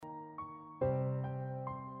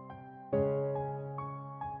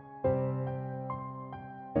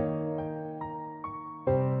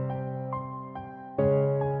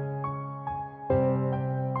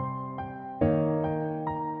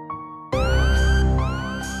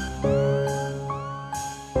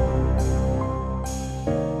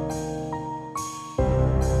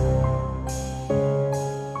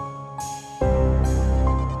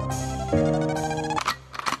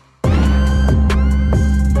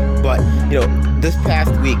This past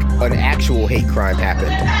week, an actual hate crime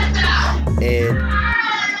happened. And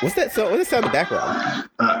what's that sound in the background?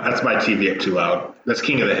 That's my TV up too loud. That's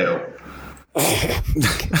King of the Hill.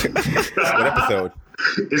 What episode?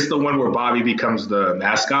 It's the one where Bobby becomes the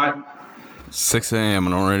mascot. 6 a.m.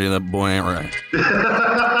 and already that boy ain't right.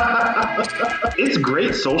 It's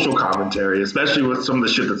great social commentary, especially with some of the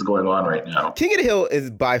shit that's going on right now. King of the Hill is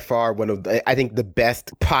by far one of I think the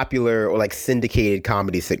best popular or like syndicated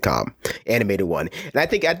comedy sitcom, animated one. And I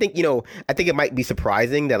think it might be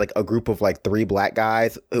surprising that like a group of like 3 black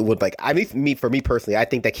guys would like. I mean, for me personally, I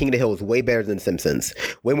think that King of the Hill is way better than The Simpsons,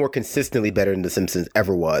 way more consistently better than The Simpsons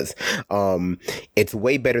ever was. It's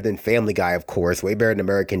way better than Family Guy, of course, way better than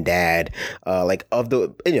American Dad. I like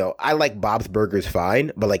Bob's Burgers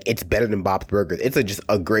fine, but like it's better than Bob's Burgers. It's just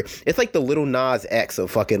a great. It's like the Little Nas X of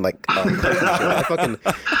fucking like. I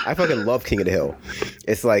fucking love King of the Hill.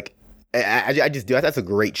 It's like I just do. That's a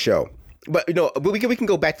great show. But we can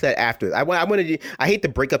go back to that after. I hate to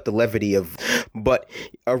break up the levity but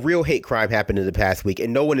a real hate crime happened in the past week,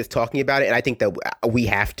 and no one is talking about it. And I think that we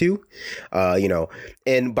have to,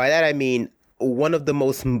 and by that I mean. One of the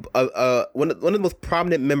most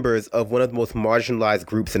prominent members of one of the most marginalized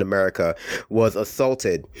groups in America was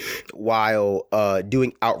assaulted while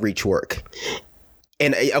doing outreach work,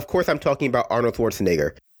 and of course I'm talking about Arnold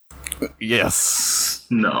Schwarzenegger. Yes.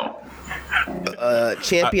 No.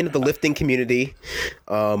 Champion of the lifting community,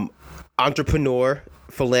 entrepreneur,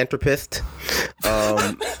 philanthropist,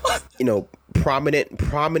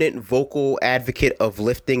 prominent vocal advocate of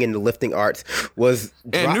lifting and the lifting arts was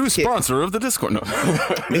and new sponsor of the Discord. No.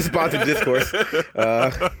 New sponsor of Discourse.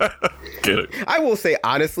 Kidding. I will say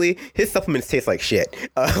honestly, his supplements taste like shit.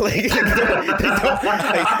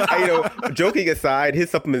 Joking aside, his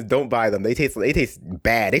supplements, don't buy them. They taste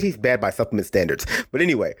bad. They taste bad by supplement standards. But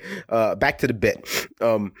anyway, back to the bit.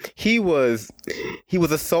 He was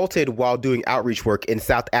assaulted while doing outreach work in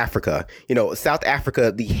South Africa. South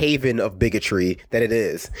Africa, the haven of bigotry that it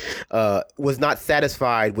is, was not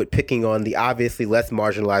satisfied with picking on the obviously less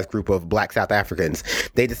marginalized group of black South Africans.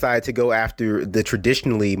 They decided to go after the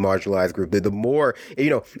traditionally marginalized group. The more,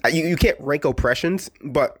 you can't rank oppressions,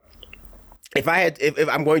 but if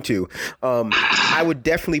I'm going to, I would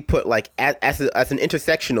definitely put like as an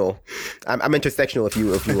intersectional. I'm intersectional, if you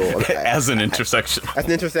will. As an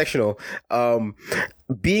intersectional,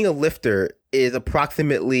 being a lifter is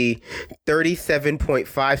approximately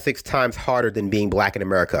 37.56 times harder than being black in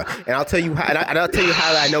America, and I'll tell you how. And I'll tell you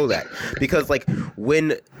how I know that, because like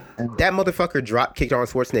when that motherfucker drop kicked Arnold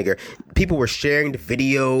Schwarzenegger, people were sharing the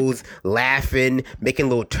videos, laughing, making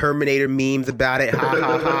little Terminator memes about it. Ha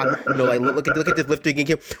ha ha! Look at this lifter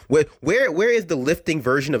getting killed. Where is the lifting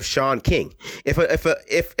version of Sean King? If a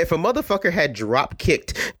motherfucker had drop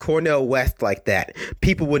kicked Cornel West like that,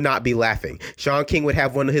 people would not be laughing. Sean King would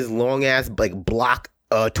have one of his long ass like block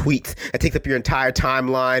tweets that takes up your entire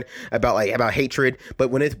timeline about hatred. But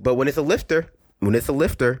when it's a lifter.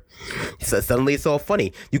 Suddenly it's all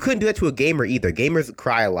funny. You couldn't do that to a gamer either. Gamers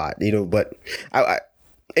cry a lot, but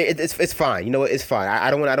it's fine. It's fine. I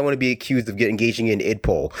don't want to be accused of engaging in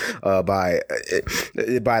idpol but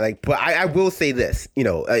I will say this.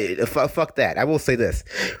 Fuck that. I will say this.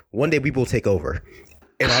 One day we will take over,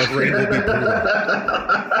 and our reign will be brutal.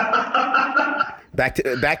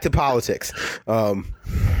 Back to politics.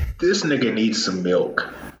 This nigga needs some milk.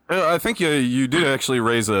 I think you did actually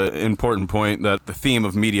raise an important point, that the theme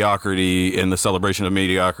of mediocrity and the celebration of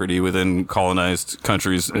mediocrity within colonized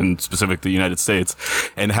countries, and specific the United States,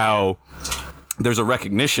 and how there's a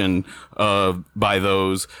recognition by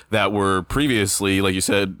those that were previously, like you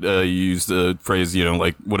said, you used the phrase,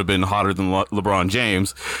 would have been hotter than LeBron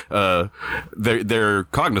James. They're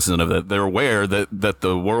cognizant of it. They're aware that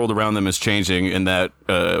the world around them is changing, and that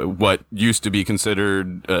what used to be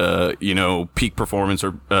considered, peak performance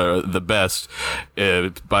or the best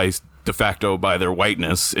by de facto by their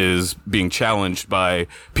whiteness is being challenged by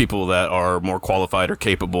people that are more qualified or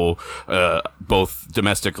capable, both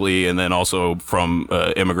domestically and then also from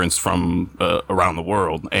immigrants from around the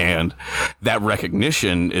world. And that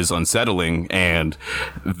recognition is unsettling, and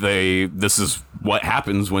this is what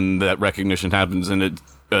happens when that recognition happens, and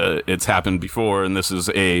it's happened before, and this is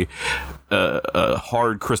a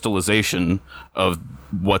hard crystallization of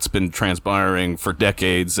what's been transpiring for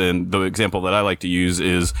decades. And the example that I like to use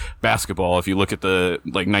is basketball. If you look at the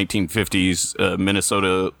 1950s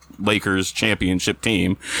Minnesota Lakers championship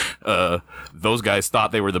team, those guys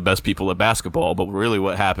thought they were the best people at basketball, but really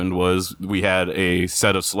what happened was we had a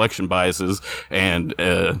set of selection biases and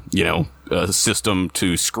a system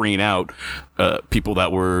to screen out people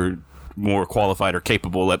that were more qualified or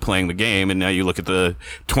capable at playing the game. And now you look at the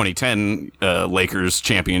 2010 Lakers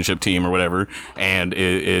championship team or whatever, and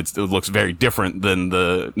it looks very different than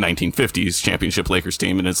the 1950s championship Lakers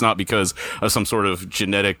team. And it's not because of some sort of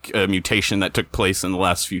genetic mutation that took place in the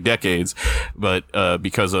last few decades, but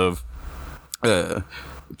because of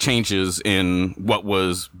changes in what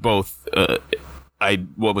was both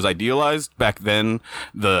what was idealized back then.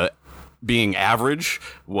 The being average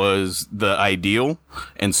was the ideal,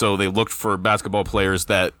 and so they looked for basketball players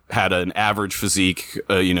that had an average physique,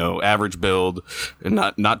 average build, and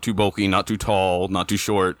not too bulky, not too tall, not too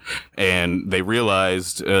short. And they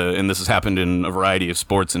realized, and this has happened in a variety of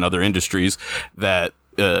sports and other industries, that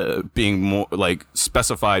being more like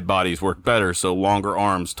specified bodies work better. So longer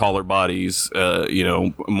arms, taller bodies,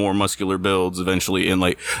 more muscular builds eventually,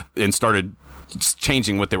 and started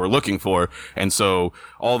changing what they were looking for. And so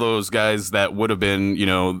all those guys that would have been,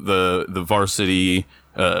 the varsity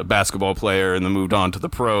basketball player and then moved on to the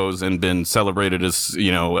pros and been celebrated as,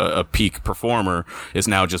 a peak performer is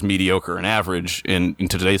now just mediocre and average in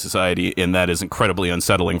today's society. And that is incredibly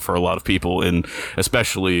unsettling for a lot of people, and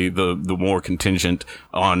especially the more contingent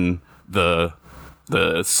on the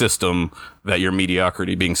system that your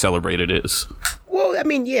mediocrity being celebrated is. Well, I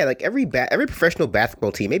mean, yeah, like every professional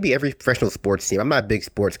basketball team, maybe every professional sports team, I'm not a big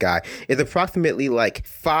sports guy, is approximately like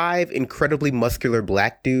 5 incredibly muscular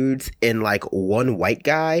black dudes and like 1 white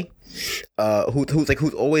guy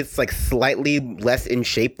who's always like slightly less in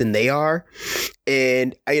shape than they are.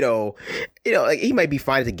 And like he might be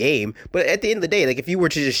fine at the game, but at the end of the day, like if you were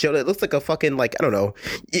to just show it looks like a fucking, like, I don't know,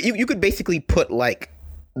 you could basically put like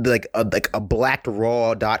a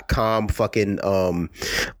blackraw.com fucking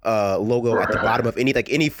logo at the bottom of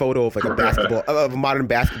any photo of like a modern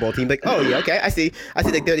basketball team. Like, oh yeah, okay, I see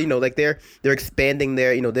like they're expanding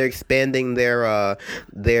their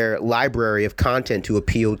library of content to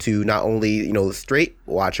appeal to not only straight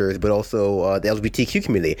watchers but also the LGBTQ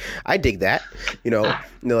community. I dig that.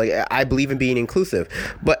 Like I believe in being inclusive,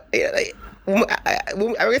 but I guess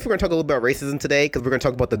we're going to talk a little bit about racism today, because we're going to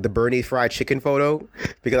talk about the Bernie fried chicken photo,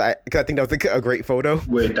 because I think that was a great photo.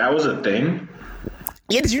 Wait, that was a thing?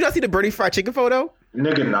 Yeah, did you not see the Bernie fried chicken photo?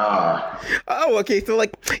 Nigga, nah. Oh, okay. So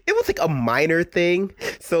like it was like a minor thing.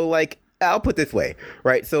 So like I'll put it this way,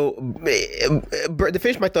 right? So to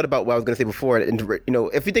finish my thought about what I was going to say before, and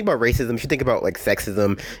if you think about racism, if you think about like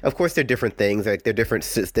sexism, of course they're different things. Like they're different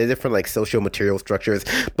like social material structures.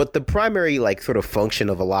 But the primary like sort of function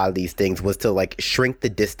of a lot of these things was to like shrink the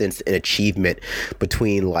distance in achievement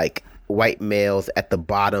between like white males at the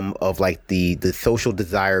bottom of like the social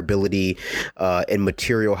desirability and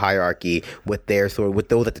material hierarchy with those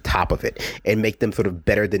at the top of it, and make them sort of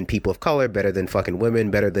better than people of color, better than fucking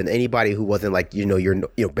women, better than anybody who wasn't like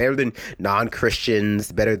better than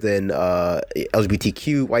non-Christians, better than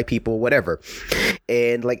LGBTQ white people, whatever.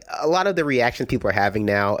 And like a lot of the reactions people are having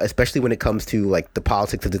now, especially when it comes to like the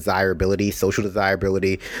politics of desirability, social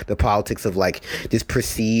desirability, the politics of like this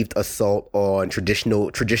perceived assault on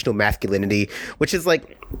traditional masculinity, which is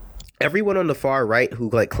like everyone on the far right who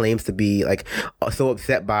like claims to be like so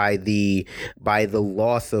upset by the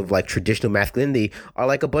loss of like traditional masculinity are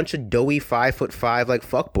like a bunch of doughy 5'5" like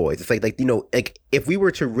fuckboys. It's like if we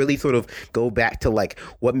were to really sort of go back to like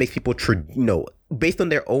what makes people based on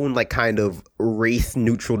their own like kind of race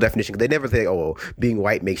neutral definition, they never say, oh, being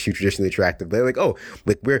white makes you traditionally attractive. They're like, oh,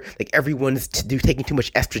 like we're like everyone's taking too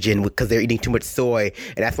much estrogen because they're eating too much soy,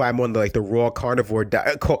 and that's why I'm on the raw carnivore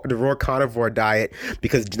diet,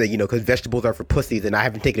 because because vegetables are for pussies, and I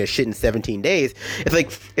haven't taken a shit in 17 days. It's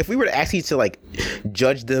like if we were to actually to like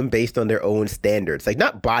judge them based on their own standards, like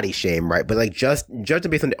not body shame, right, but like just judge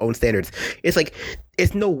them based on their own standards. It's like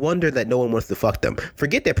it's no wonder that no one wants to fuck them.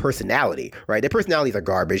 Forget their personality, right? Their personalities are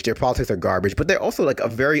garbage. Their politics are garbage, but they're also like a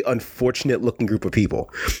very unfortunate looking group of people.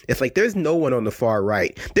 It's like there's no one on the far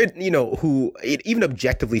right that who, even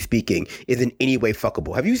objectively speaking, is in any way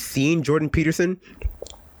fuckable. Have you seen Jordan Peterson?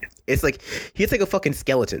 It's like he's like a fucking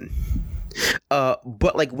skeleton.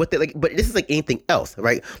 But like what they like, but this is like anything else,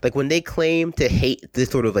 right? Like when they claim to hate this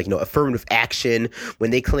sort of like affirmative action,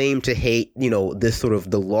 when they claim to hate this sort of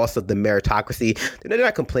the loss of the meritocracy, they're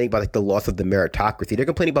not complaining about like the loss of the meritocracy. They're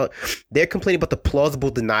complaining about the plausible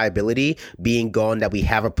deniability being gone that we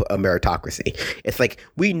have a meritocracy. It's like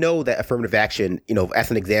we know that affirmative action, as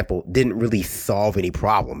an example, didn't really solve any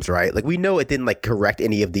problems, right? Like we know it didn't like correct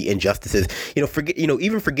any of the injustices.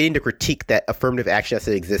 Even forgetting to critique that affirmative action as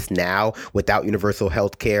it exists now, without universal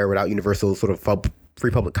health care, without universal sort of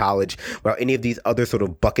free public college, without any of these other sort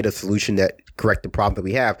of bucket of solution that correct the problem that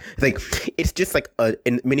we have. It's just like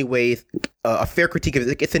in many ways a fair critique of it.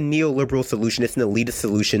 Like, it's a neoliberal solution. It's an elitist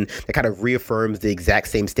solution that kind of reaffirms the exact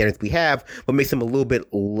same standards we have, but makes them a little bit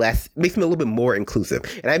more inclusive.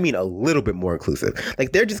 And I mean a little bit more inclusive.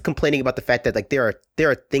 Like, they're just complaining about the fact that like there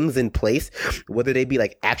are things in place, whether they be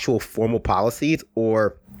like actual formal policies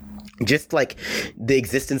or just like the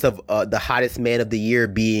existence of the hottest man of the year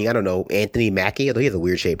being, I don't know, Anthony Mackie, although he has a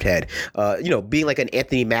weird shaped head, being like an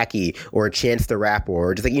Anthony Mackie or a Chance the Rapper,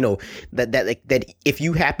 or just like, that if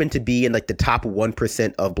you happen to be in like the top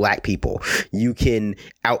 1% of black people, you can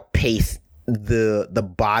outpace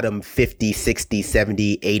the bottom 50, 60,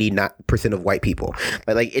 70, 80% of white people.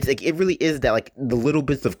 Like it's like, it really is that like the little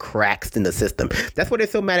bits of cracks in the system. That's why they're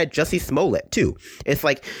so mad at Jussie Smollett too. It's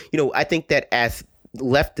like, I think that as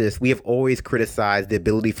leftists, we have always criticized the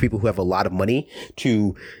ability for people who have a lot of money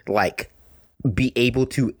to like be able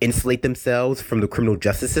to insulate themselves from the criminal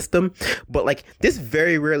justice system. But like, this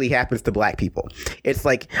very rarely happens to black people. It's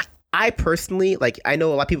like, I personally, like, I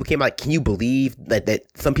know a lot of people came out like, can you believe that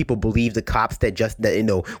some people believe the cops when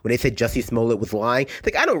they said Jussie Smollett was lying?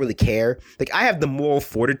 Like, I don't really care. Like, I have the moral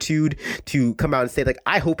fortitude to come out and say, like,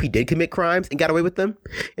 I hope he did commit crimes and got away with them.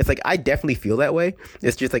 It's like, I definitely feel that way.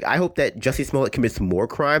 It's just like, I hope that Jussie Smollett commits more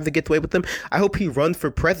crimes and gets away with them. I hope he runs for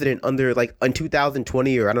president under like in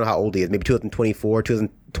 2020, or I don't know how old he is, maybe 2024,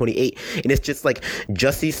 2028, and it's just like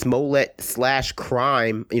Jussie Smollett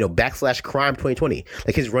 /crime, /crime 2020.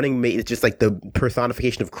 Like, his running mate is just like the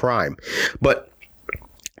personification of crime. But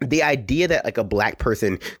the idea that like a black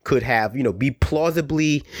person could have, be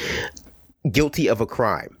plausibly guilty of a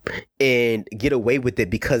crime and get away with it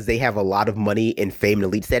because they have a lot of money and fame and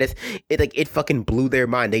elite status, it fucking blew their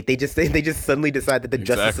mind. They just suddenly decided that the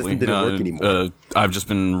justice system didn't work anymore. I've just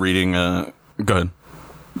been reading. Go ahead.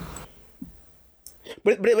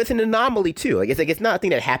 But it's an anomaly too. Like, it's not a thing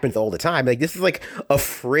that happens all the time. Like, this is like a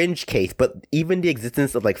fringe case, but even the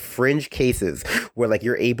existence of like fringe cases where like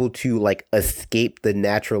you're able to like escape the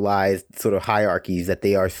naturalized sort of hierarchies that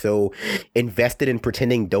they are so invested in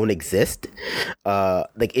pretending don't exist.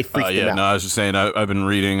 Like, it freaks them out. No, I was just saying, I've been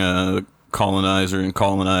reading Colonizer and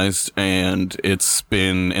Colonized, and it's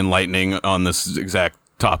been enlightening on this exact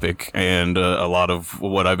topic, and a lot of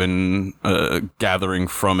what I've been gathering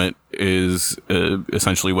from it is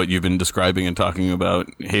essentially what you've been describing and talking about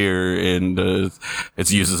here, and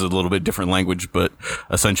it uses a little bit different language, but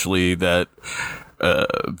essentially that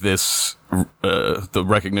the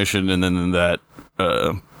recognition and then that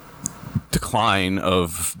decline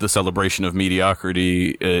of the celebration of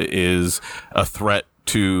mediocrity is a threat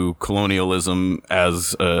to colonialism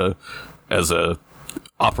as a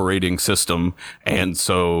operating system, and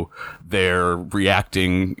so they're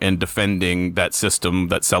reacting and defending that system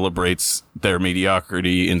that celebrates their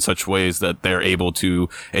mediocrity in such ways that they're able to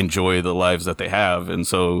enjoy the lives that they have. And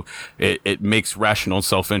so it makes rational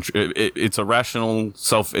it's a rational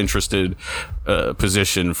self-interested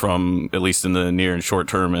position, from at least in the near and short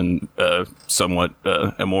term, and somewhat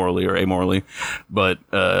immorally or amorally, but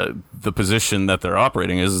the position that they're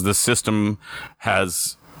operating is this system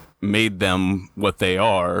has made them what they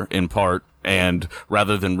are in part, and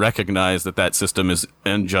rather than recognize that system is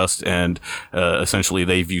unjust and essentially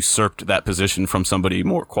they've usurped that position from somebody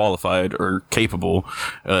more qualified or capable,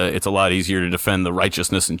 it's a lot easier to defend the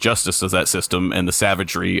righteousness and justice of that system and the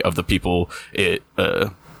savagery of the people it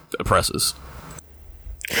oppresses.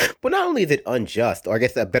 Well, not only is it unjust, or I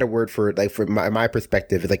guess a better word for my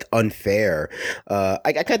perspective is like unfair.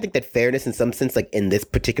 I kind of think that fairness in some sense, like in this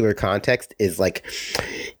particular context, is like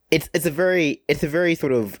it's a very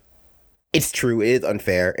sort of, it's true, it is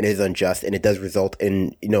unfair and it is unjust, and it does result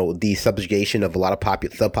in, the subjugation of a lot of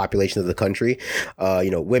subpopulations of the country.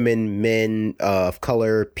 Women, men of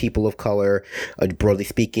color, people of color, broadly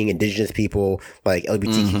speaking, indigenous people, like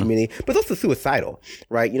LGBTQ community, but it's also suicidal,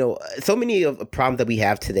 right? So many of the problems that we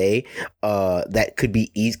have today that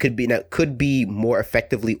could be more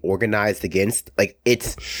effectively organized against, like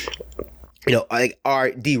it's, are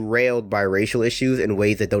derailed by racial issues in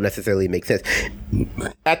ways that don't necessarily make sense.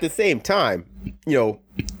 At the same time,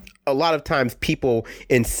 a lot of times people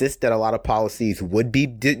insist that a lot of policies would be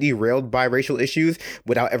derailed by racial issues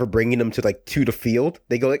without ever bringing them to the field.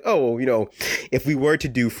 They go like, oh, if we were to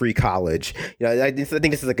do free college, I think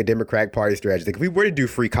this is like a Democratic Party strategy. Like, if we were to do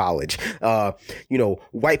free college,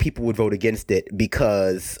 white people would vote against it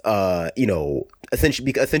because,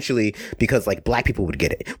 essentially because like black people would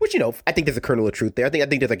get it, which, I think there's a kernel of truth there. I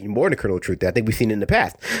think there's like more than a kernel of truth there. I think we've seen it in the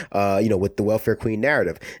past, with the welfare queen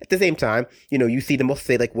narrative. At the same time, you see them also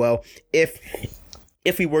say like, well, if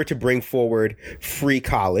if we were to bring forward free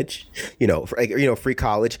college, free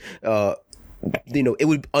college, it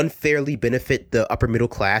would unfairly benefit the upper middle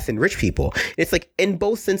class and rich people. It's like in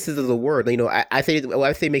both senses of the word. I say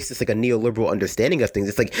makes this like a neoliberal understanding of things.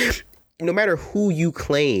 It's like no matter who you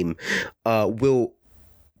claim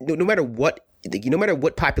no matter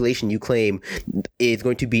what population you claim is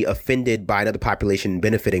going to be offended by another population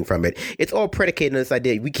benefiting from it, it's all predicated on this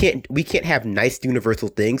idea we can't have nice universal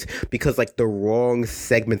things because like the wrong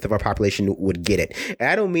segments of our population would get it. And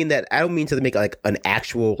I don't mean to make like an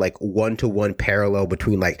actual like one-to-one parallel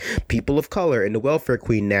between like people of color and the welfare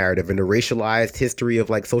queen narrative and the racialized history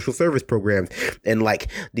of like social service programs and like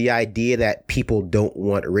the idea that people don't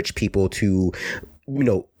want rich people to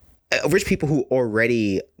rich people who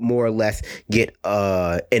already more or less get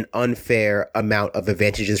an unfair amount of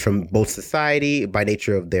advantages from both society by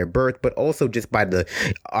nature of their birth, but also just by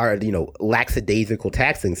our lackadaisical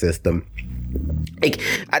taxing system. Like,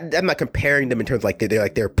 I'm not comparing them in terms of like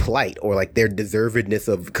their plight or like their deservedness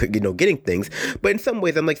of getting things, but in some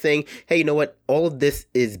ways I'm like saying, hey, you know what? All of this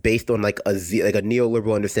is based on like a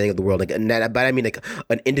neoliberal understanding of the world, but I mean like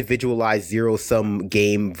an individualized zero-sum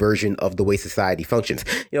game version of the way society functions.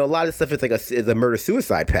 A lot of stuff is a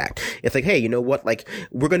murder-suicide pact. It's like, hey, you know what? Like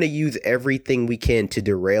we're gonna use everything we can to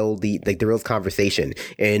derail this conversation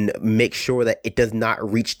and make sure that it does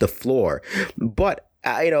not reach the floor. But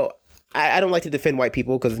I don't like to defend white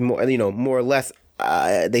people because more or less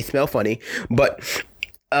they smell funny. But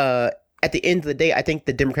at the end of the day, I think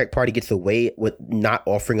the Democratic Party gets away with not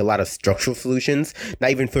offering a lot of structural solutions,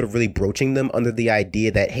 not even sort of really broaching them under the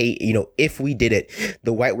idea that, hey, if we did it,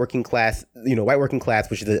 the white working class,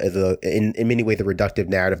 which is in many ways a reductive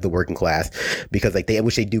narrative of the working class, because like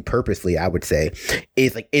which they do purposely, I would say,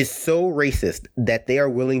 is so racist that they are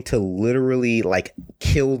willing to literally like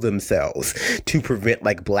kill themselves to prevent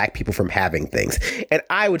like black people from having things. And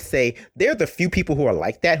I would say there are the few people who are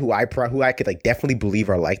like that, who I could like definitely believe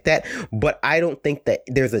are like that. But I don't think that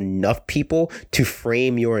there's enough people to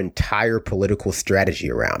frame your entire political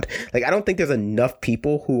strategy around. Like, I don't think there's enough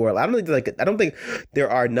people who are, I don't think there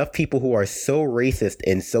are enough people who are so racist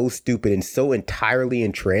and so stupid and so entirely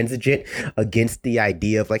intransigent against the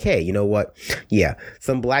idea of like, hey, you know what? Yeah,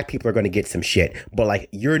 some black people are going to get some shit, but like,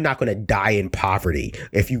 you're not going to die in poverty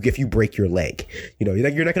if you break your leg.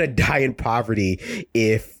 You're not going to die in poverty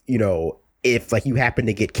if like you happen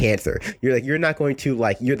to get cancer. You're not going to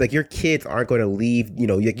your kids aren't going to leave,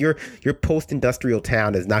 your post-industrial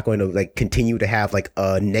town is not going to like continue to have like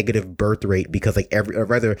a negative birth rate because like or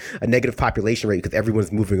rather a negative population rate because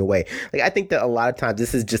everyone's moving away. Like, I think that a lot of times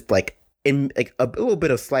this is just like in like a little bit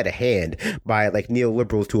of sleight of hand by like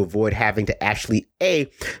neoliberals to avoid having to actually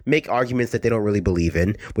make arguments that they don't really believe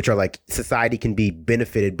in, which are like society can be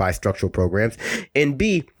benefited by structural programs, and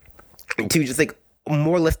B, to just like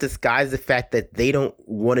more or less disguise the fact that they don't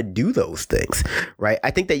want to do those things, right?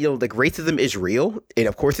 I think that like racism is real, and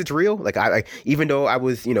of course it's real. Like I even though I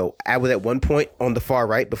was at one point on the far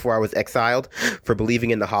right before I was exiled for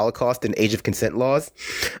believing in the Holocaust and age of consent laws.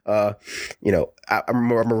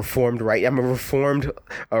 I'm a reformed right. I'm a reformed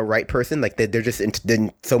right person. Like they're just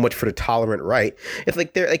so much for the tolerant right. It's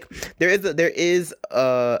like there is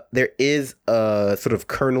a sort of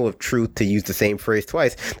kernel of truth, to use the same phrase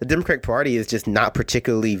twice. The Democratic Party is just not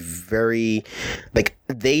particularly very like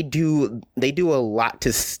they do a lot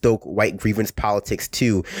to stoke white grievance politics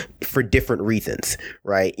too, for different reasons,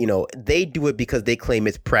 right? They do it because they claim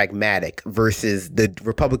it's pragmatic versus the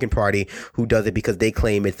Republican Party, who does it because they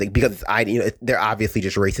claim it's like because it's they're obviously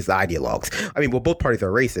just racist ideologues. I mean, well, both parties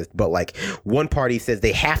are racist, but like one party says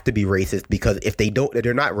they have to be racist because if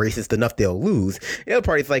they're not racist enough, they'll lose. The other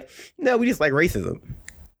party's like, no, we just like racism.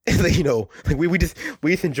 We just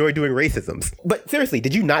enjoy doing racisms. But seriously,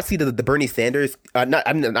 did you not see the Bernie Sanders? I'm not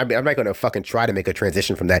going to fucking try to make a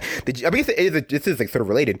transition from that. This is like sort of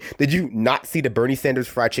related. Did you not see the Bernie Sanders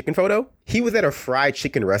fried chicken photo? He was at a fried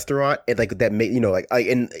chicken restaurant and like that made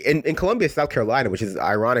in Columbia, South Carolina, which is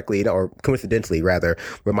ironically or coincidentally rather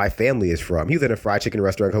where my family is from. He was at a fried chicken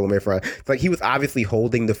restaurant in Columbia. It's like he was obviously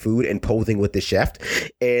holding the food and posing with the chef,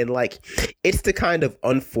 and like it's the kind of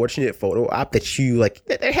unfortunate photo op that you like.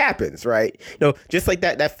 That happens, right? Just like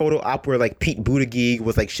that photo op where like Pete Buttigieg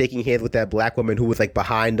was like shaking hands with that black woman who was like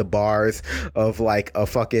behind the bars of like a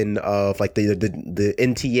fucking of like the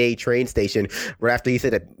NTA train station right after he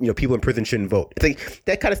said that people in prison shouldn't vote. It's like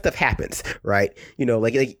that kind of stuff happens, right?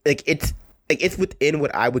 It's within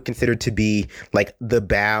what I would consider to be like the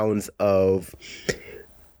bounds of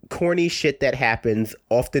corny shit that happens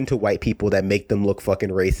often to white people that make them look fucking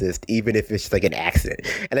racist, even if it's like an accident.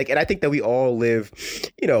 And I think that we all live,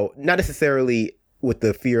 not necessarily with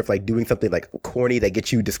the fear of like doing something like corny that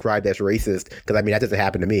gets you described as racist. Because I mean, that doesn't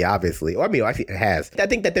happen to me, obviously. Or I mean, actually, it has. I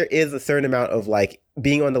think that there is a certain amount of like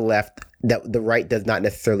being on the left that the right does not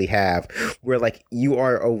necessarily have, where like you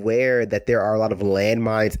are aware that there are a lot of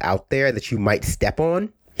landmines out there that you might step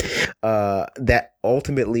on. That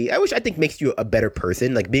ultimately, I think makes you a better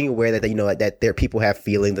person. Like being aware that, you know, that there people have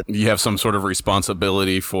feelings. That you have some sort of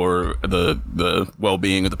responsibility for the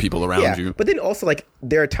well-being of the people around you. But then also like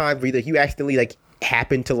there are times where you accidentally like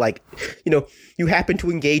happen to like, you know, you happen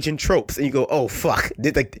to engage in tropes and you go, oh fuck,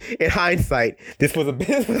 like in hindsight, this was a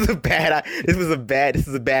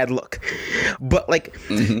bad look. But like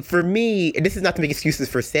for me, and this is not to make excuses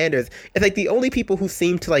for Sanders, it's like the only people who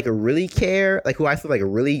seem to like really care, like who I feel like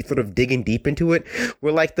really sort of digging deep into it,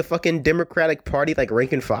 were like the fucking Democratic Party, like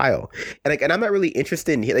rank and file. And like, and I'm not really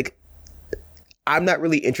interested in like, I'm not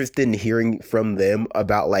really interested in hearing from them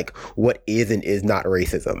about like what is and is not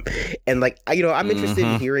racism. And like, you know, I'm interested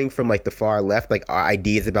in hearing from like the far left, like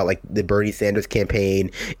ideas about like the Bernie Sanders campaign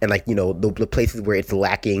and like, you know, the places where it's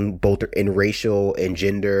lacking both in racial and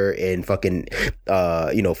gender and fucking,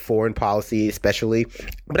 you know, foreign policy, especially.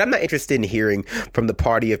 But I'm not interested in hearing from the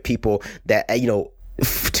party of people that, you know,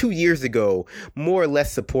 2 years ago, more or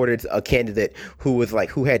less supported a candidate who was like,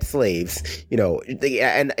 who had slaves, you know,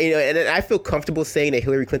 and you know, and I feel comfortable saying that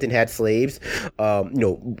Hillary Clinton had slaves, you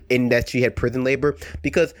know, in that she had prison labor,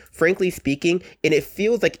 because frankly speaking, and it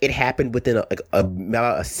feels like it happened within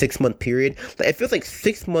about a 6-month period. Like, it feels like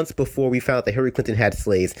 6 months before we found out that Hillary Clinton had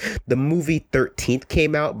slaves, the movie 13th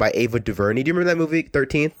came out by Ava DuVernay. Do you remember that movie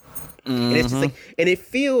 13th? And it's just like, and it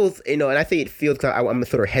feels, you know, and I say it feels because I'm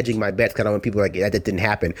sort of hedging my bets because I don't want people like that didn't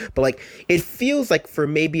happen. But like, it feels like for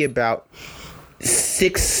maybe about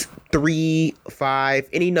 6, 3, 5,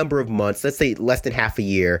 any number of months, let's say less than half a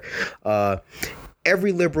year,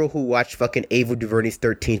 every liberal who watched fucking Ava DuVernay's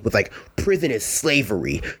 13th was like, prison is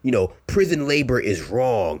slavery, you know, prison labor is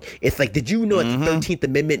wrong. It's like, did you know that the 13th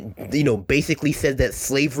Amendment, you know, basically says that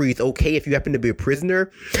slavery is okay if you happen to be a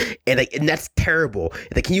prisoner? And like, and that's terrible.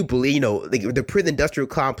 Like, can you believe, you know, like the prison industrial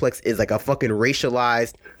complex is like a fucking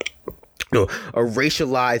racialized, you know, a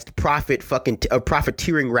racialized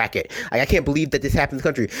profiteering racket. Like, I can't believe that this happened in the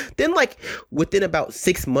country. Then like within about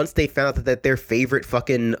 6 months, they found out that their favorite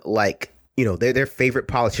fucking like, you know, their favorite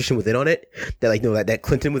politician was in on it. That like, you know, that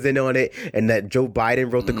Clinton was in on it, and that Joe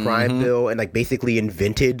Biden wrote the crime bill and like basically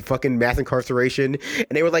invented fucking mass incarceration. And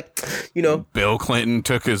they were like, you know, Bill Clinton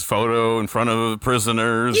took his photo in front of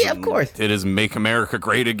prisoners. Yeah, of course. Did his "Make America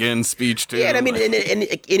Great Again" speech too. Yeah, and I mean, and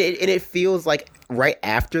it feels like right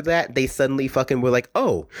after that they suddenly fucking were like,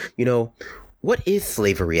 oh, you know, what is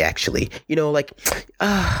slavery actually? You know, like,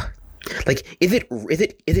 like, is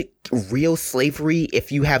it real slavery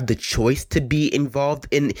if you have the choice to be involved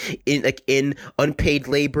in unpaid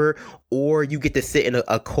labor, or you get to sit in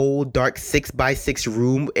a cold, dark 6x6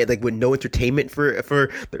 room and like with no entertainment for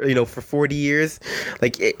 40 years?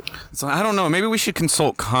 Like, so I don't know. Maybe we should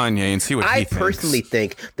consult Kanye and see what he thinks. I personally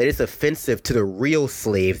think that it's offensive to the real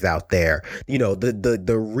slaves out there. You know,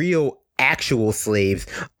 the real actual slaves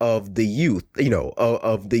of the youth, you know,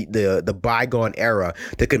 of the bygone era,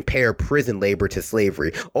 to compare prison labor to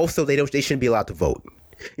slavery. Also, they shouldn't be allowed to vote.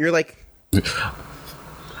 You're like,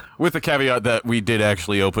 with the caveat that we did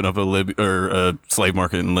actually open up a slave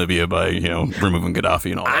market in Libya by, you know, removing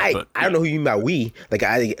Gaddafi and all that. But I don't know who you mean by we. Like,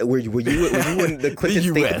 were you in the Clinton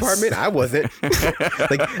State Department? I wasn't.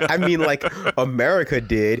 Like, I mean, like, America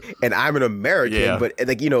did, and I'm an American. Yeah. But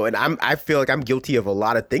like, you know, and I feel like I'm guilty of a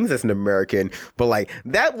lot of things as an American. But like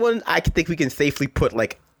that one, I think we can safely put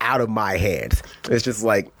like out of my hands. It's just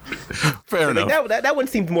like, fair enough. That one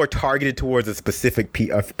seems more targeted towards a specific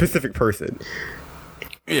person.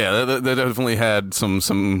 Yeah, that definitely had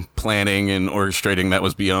some planning and orchestrating that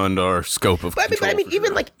was beyond our scope of control. But I mean,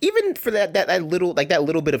 even for that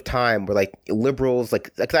little bit of time where like liberals,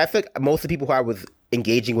 like, because I feel like most of the people who I was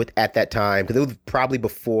engaging with at that time, because it was probably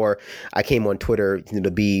before I came on Twitter, you know,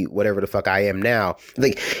 to be whatever the fuck I am now.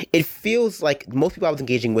 Like, it feels like most people I was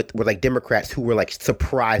engaging with were like Democrats who were like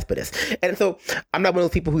surprised by this. And so I'm not one of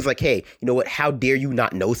those people who's like, hey, you know what, how dare you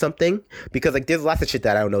not know something? Because like there's lots of shit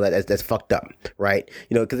that I don't know that's fucked up, right?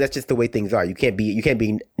 You know, because that's just the way things are. You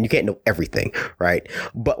can't know everything, right?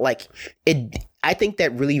 But like I think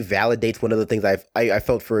that really validates one of the things I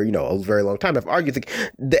felt for, you know, a very long time. I've argued like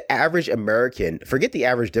the average American, forget the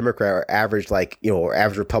average Democrat or average, like, you know, or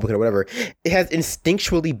average Republican or whatever, it has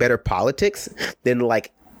instinctually better politics than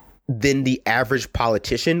like than the average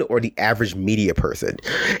politician or the average media person.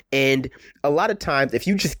 And a lot of times, if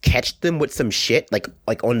you just catch them with some shit, like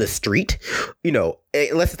on the street,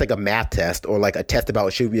 unless it's like a math test or like a test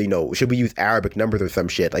about should we use Arabic numbers or some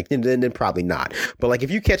shit, like then probably not. But like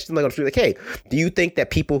if you catch them like on the street, like, hey, do you think that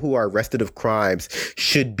people who are arrested of crimes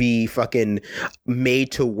should be fucking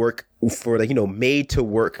made to work for made to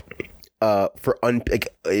work for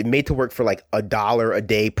like $1 a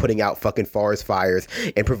day, putting out fucking forest fires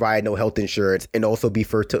and provide no health insurance, and also be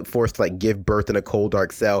forced to like give birth in a cold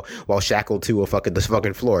dark cell while shackled to the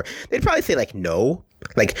fucking floor? They'd probably say like no.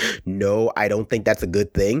 Like, no, I don't think that's a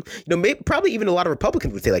good thing. Probably even a lot of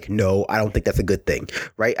Republicans would say like, no, I don't think that's a good thing,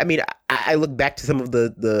 right? I mean, I look back to some of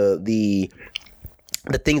the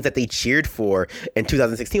things that they cheered for in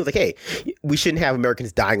 2016. Was like, hey, we shouldn't have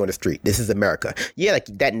Americans dying on the street. This is America. Yeah, like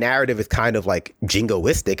that narrative is kind of like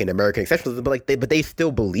jingoistic in American exceptionalism, but they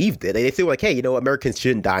still believed it. They still were like, hey, Americans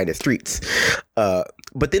shouldn't die in the streets.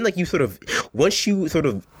 But then like once you sort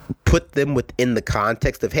of put them within the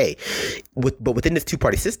context of, hey, but within this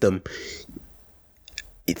two-party system,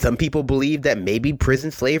 some people believe that maybe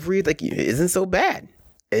prison slavery like isn't so bad,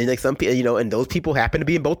 and like some people, and those people happen to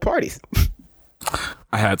be in both parties.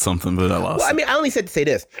 I had something, but I lost. Well, I mean, I only said to say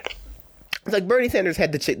this. It's like Bernie Sanders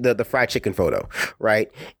had the fried chicken photo,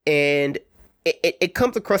 right? And it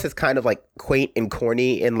comes across as kind of like quaint and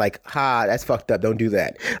corny and like, that's fucked up. Don't do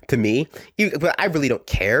that to me. But I really don't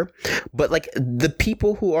care. But like the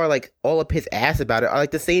people who are like all up his ass about it are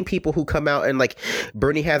like the same people who come out and like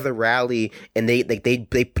Bernie has a rally and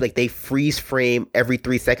they freeze frame every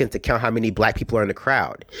 3 seconds to count how many black people are in the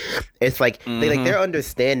crowd. It's like their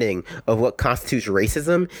understanding of what constitutes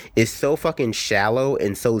racism is so fucking shallow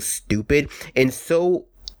and so stupid and so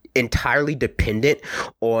entirely dependent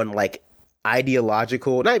on like not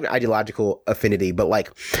even ideological affinity, but like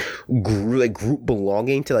group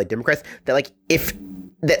belonging to like Democrats, that like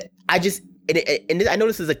and I know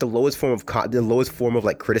this is like the lowest form of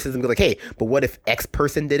like criticism. Because like, hey, but what if X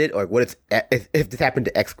person did it, or what if this happened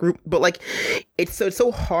to X group? But like, it's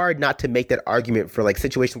so hard not to make that argument for like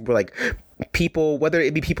situations where like people, whether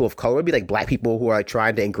it be people of color, it'd be like black people who are like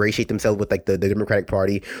trying to ingratiate themselves with like the Democratic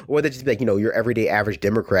Party, or they just be like your everyday average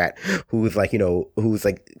Democrat who's like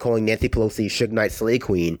calling Nancy Pelosi Suge Knight Slay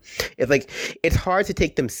Queen. It's like it's hard to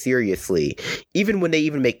take them seriously, even when they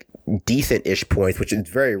even make decent-ish points, which is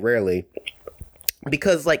very rarely.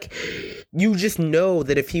 Because like you just know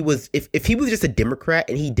that if he was just a Democrat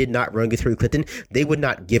and he did not run against Hillary Clinton, they would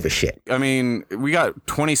not give a shit. I mean, we got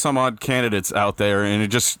 20 some odd candidates out there, and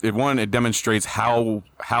it demonstrates how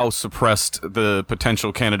suppressed the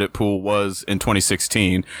potential candidate pool was in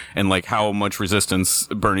 2016, and like how much resistance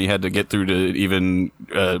Bernie had to get through to even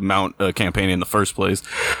mount a campaign in the first place.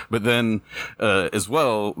 But then as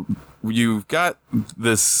well, you've got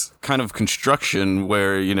this kind of construction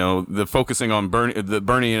where the focusing on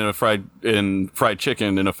Bernie in a fried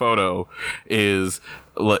chicken in a photo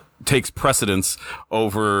takes precedence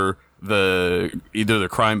over either the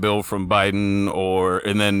crime bill from Biden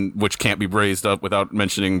and then which can't be raised up without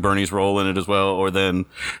mentioning Bernie's role in it as well, or then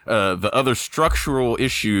the other structural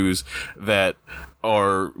issues that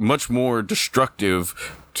are much more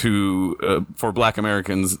destructive for Black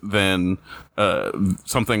Americans than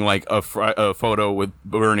something like a photo with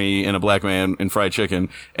Bernie and a black man in fried chicken,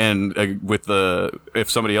 and if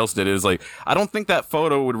somebody else did it, is like, I don't think that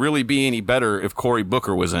photo would really be any better if Cory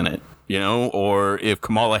Booker was in it, or if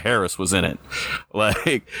Kamala Harris was in it.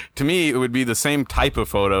 Like, to me, it would be the same type of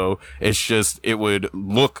photo. It's just it would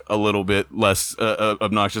look a little bit less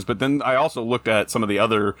obnoxious. But then I also looked at some of the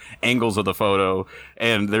other angles of the photo,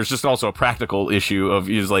 and there's just also a practical issue of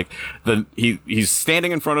he's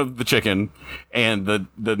standing in front of the chicken, and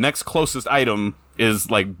the next closest item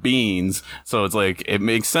is like beans. So it's like, it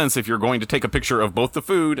makes sense if you're going to take a picture of both the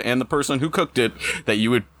food and the person who cooked it, that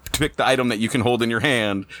you would pick the item that you can hold in your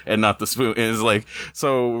hand and not the spoon. And it's like,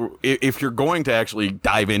 so if you're going to actually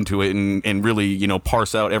dive into it and really,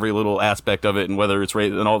 parse out every little aspect of it and whether it's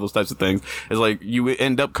rated and all those types of things, it's like you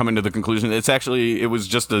end up coming to the conclusion it was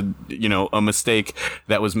just a mistake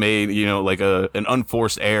that was made, like an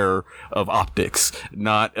unforced error of optics,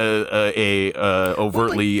 not a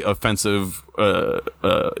overtly offensive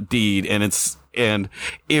deed. And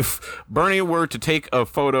if Bernie were to take a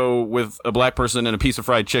photo with a black person and a piece of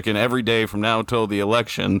fried chicken every day from now till the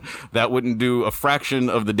election, that wouldn't do a fraction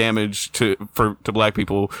of the damage to black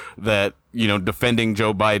people that, defending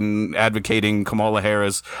Joe Biden, advocating Kamala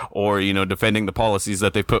Harris, or, defending the policies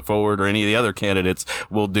that they put forward, or any of the other candidates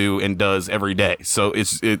will do and does every day. So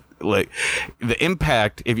it's like the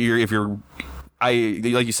impact, if you're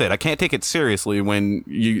like you said, I can't take it seriously when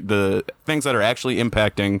the things that are actually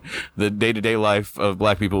impacting the day-to-day life of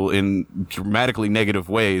black people in dramatically negative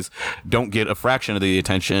ways don't get a fraction of the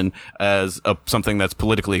attention as something that's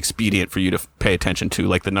politically expedient for you to pay attention to,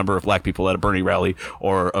 like the number of black people at a Bernie rally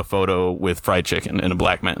or a photo with fried chicken and a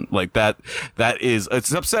black man. Like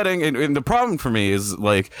it's upsetting. And the problem for me is,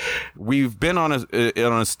 like, we've been on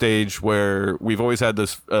a stage where we've always had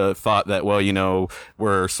this thought that, well,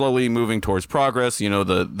 we're slowly moving towards progress.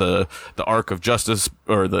 The arc of justice,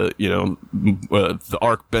 or the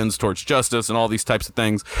arc bends towards justice and all these types of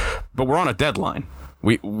things. But we're on a deadline.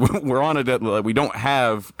 We're on a deadline. We don't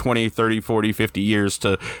have 20, 30, 40, 50 years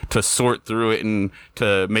to sort through it and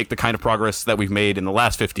to make the kind of progress that we've made in the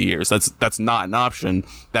last 50 years. That's not an option.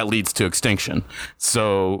 That leads to extinction.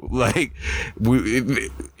 So, like,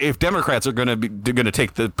 if Democrats are going to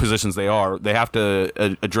take the positions they have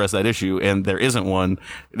to address that issue, and there isn't one.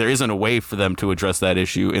 There isn't a way for them to address that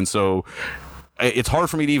issue, and so it's hard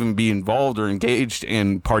for me to even be involved or engaged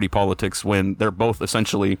in party politics when they're both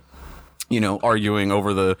essentially, arguing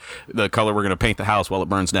over the color we're going to paint the house while it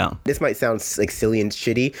burns down. This might sound like silly and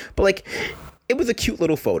shitty, but like, it was a cute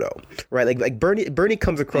little photo, right? Like Bernie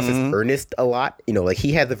comes across as earnest a lot. Like,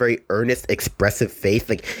 he has a very earnest, expressive face.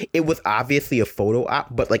 Like, it was obviously a photo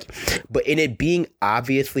op, but in it being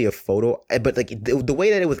obviously a photo, but like the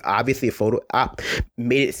way that it was obviously a photo op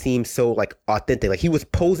made it seem so like authentic. Like, he was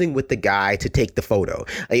posing with the guy to take the photo.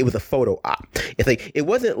 Like, it was a photo op. It's like, it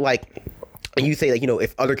wasn't like. And you say, like,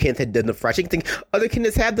 if other kids had done the fried chicken thing, other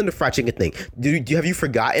kids have done the fried chicken thing. Have you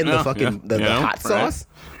forgotten the hot sauce?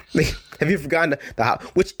 Like, have you forgotten the hot?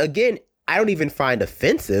 Which, again, I don't even find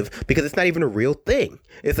offensive, because it's not even a real thing.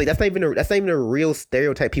 It's like, that's not even a real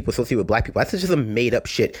stereotype people associate with black people. That's just some made up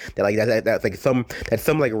shit that's like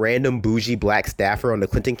some like random bougie black staffer on the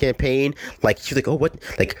Clinton campaign. Like, she's like, oh, what?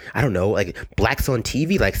 Like, I don't know, like, blacks on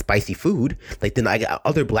TV like spicy food. Like, then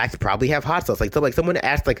other blacks probably have hot sauce. Like, so, like, someone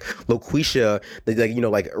asked like LaQuisha,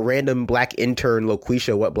 like random black intern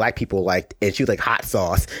LaQuisha what black people liked, and she was like, hot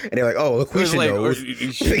sauce, and they're like, oh, LaQuisha knows.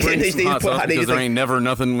 She brings some hot sauce because there ain't never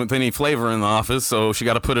nothing with any flavor in the office, so she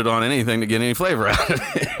got to put it on anything to get any flavor out of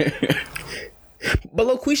it. But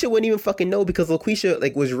LaQuisha wouldn't even fucking know, because LaQuisha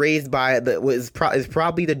like was raised by is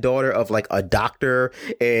probably the daughter of like a doctor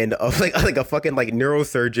and of like a fucking like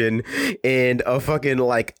neurosurgeon and a fucking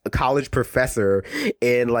like a college professor,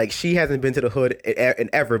 and like she hasn't been to the hood in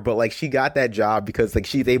ever, but like she got that job because like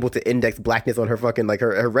she's able to index blackness on her fucking like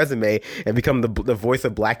her resume and become the voice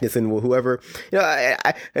of blackness in whoever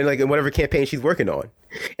and like in whatever campaign she's working on.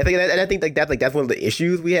 I think like that's one of the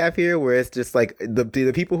issues we have here, where it's just like the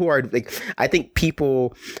people who are like, I think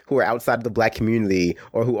people who are outside of the black community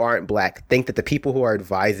or who aren't black think that the people who are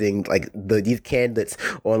advising like these candidates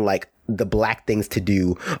on like the black things to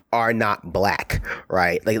do are not black,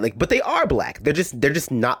 right? Like but they are black. They're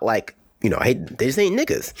just not like, they just ain't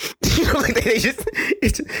niggas. Like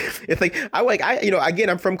it's like again,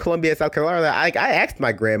 I'm from Columbia, South Carolina. I asked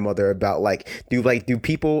my grandmother about like, do black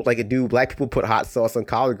people put hot sauce on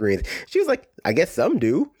collard greens? She was like, I guess some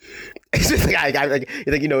do. It's just like,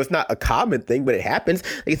 it's not a common thing, but it happens.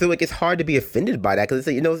 Like, so like, it's hard to be offended by that, because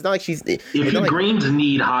it's not like she's. If your greens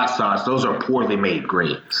need hot sauce, those are poorly made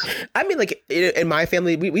greens. I mean, like in my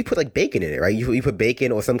family, we put like bacon in it, right? You put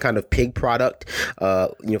bacon or some kind of pig product,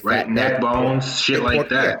 right, neck bones, shit like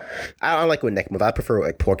that. Yeah. I don't like with neck bones. I prefer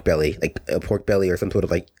like pork belly, or some sort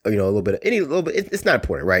of like a little bit. It's not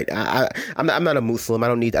important, right? I'm not a Muslim. I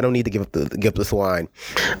don't need to give up the swine.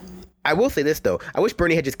 I will say this though. I wish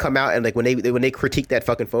Bernie had just come out and like when they critiqued that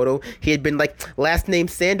fucking photo, he had been like, last name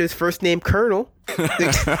Sanders, first name Colonel.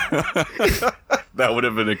 That would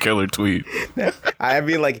have been a killer tweet. I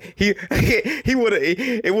mean, like he would have.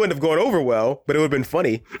 It wouldn't have gone over well, but it would have been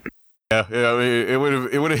funny. Yeah. I mean,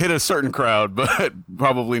 it would have hit a certain crowd, but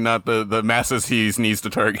probably not the masses he needs to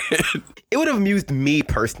target. It would have amused me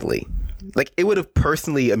personally. Like, it would have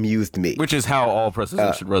personally amused me. Which is how all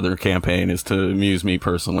presidents should run their campaign, is to amuse me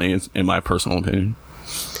personally, in my personal opinion.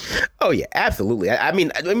 Oh yeah, absolutely. I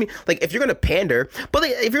mean, like, if you're gonna pander, but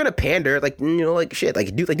like, if you're gonna pander, like, like shit,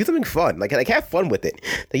 like do something fun, like have fun with it.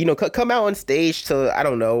 Like, come out on stage to, I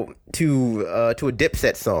don't know, to a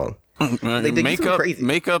Dipset song. Like,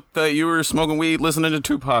 make up that you were smoking weed listening to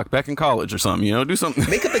Tupac back in college or something. Do something.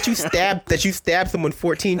 Make up that you stabbed someone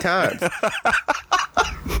 14 times.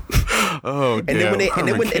 Oh, and then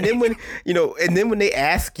when they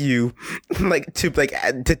ask you like to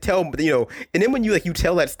tell, and then when you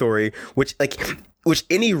tell that story, which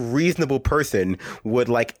any reasonable person would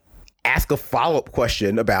like ask a follow-up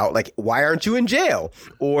question about like, why aren't you in jail,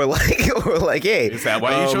 or like, hey, is that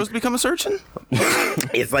why you chose to become a surgeon?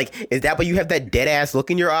 It's like, is that why you have that dead ass look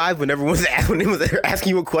in your eyes when everyone's asking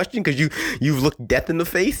you a question because you've looked death in the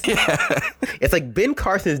face? Yeah. It's like Ben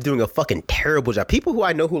Carson is doing a fucking terrible job. People who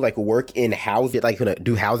I know who like work in housing, like gonna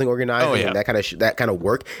do housing organizing and that kind of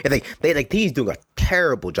work, it's like he's doing a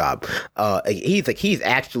terrible job. He's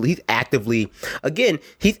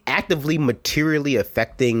actively materially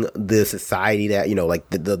affecting the society that, you know, like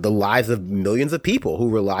the lives of millions of people who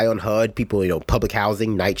rely on HUD, people, you know, public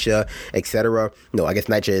housing, NYCHA, etc. No, I guess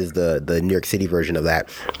NYCHA is the New York City version of that.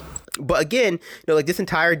 But again, you know, like this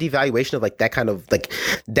entire devaluation of like that kind of like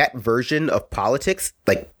that version of politics,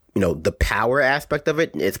 like, you know, the power aspect of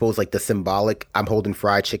it, it's supposed like the symbolic I'm holding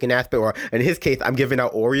fried chicken aspect, or in his case, I'm giving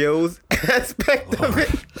out Oreos aspect of it.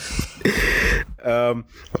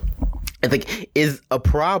 I think is a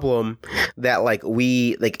problem that like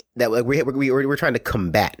we're trying to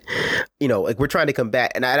combat, you know, like we're trying to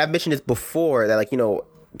combat. And I've mentioned this before that, like, you know,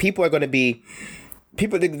 there's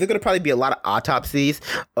going to probably be a lot of autopsies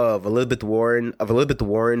of Elizabeth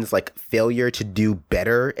Warren's like failure to do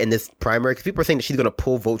better in this primary, because people are saying that she's going to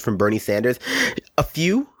pull votes from Bernie Sanders.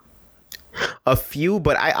 A few,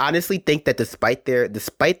 but I honestly think that despite their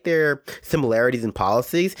similarities in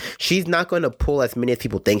policies, she's not going to pull as many as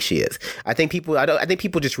people think she is. I think people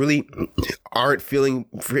just really aren't feeling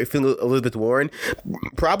Elizabeth Warren,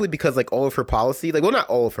 probably because like all of her policies, like, well, not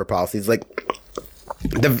all of her policies, like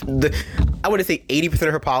I want to say 80%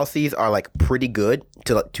 of her policies are like pretty good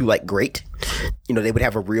to like great. You know, they would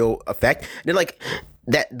have a real effect. And then like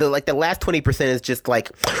the last 20% is just like,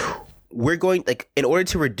 we're going, like, in order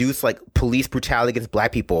to reduce like police brutality against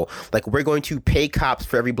black people, like we're going to pay cops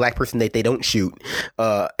for every black person that they don't shoot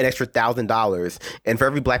an extra $1,000, and for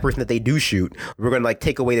every black person that they do shoot, we're going to like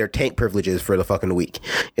take away their tank privileges for the fucking week.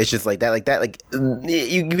 It's just like that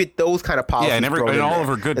you get those kind of policies. Yeah, and all of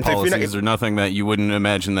her good policies are nothing that you wouldn't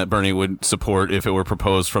imagine that Bernie would support if it were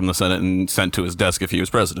proposed from the Senate and sent to his desk if he was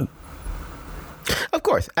president. Of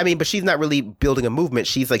course. I mean, but she's not really building a movement.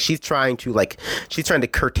 She's trying to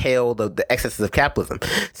curtail the excesses of capitalism.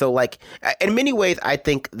 So like, in many ways, I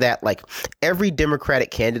think that like every Democratic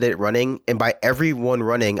candidate running, and by everyone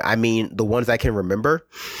running, I mean the ones I can remember,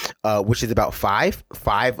 which is about five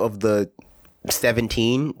of the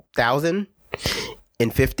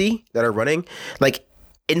 17,050 that are running, like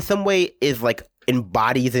in some way is like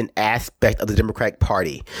embodies an aspect of the Democratic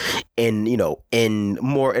Party in one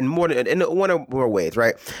or more ways,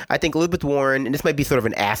 right? I think Elizabeth Warren, and this might be sort of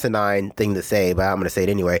an asinine thing to say, but I'm going to say it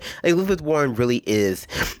anyway. I think Elizabeth Warren really is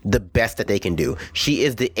the best that they can do. She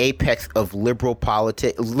is the apex of liberal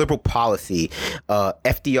policy,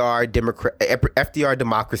 FDR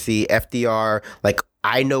democracy, FDR, like,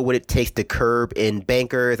 I know what it takes to curb in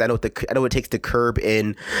bankers. I know what it takes to curb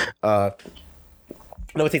in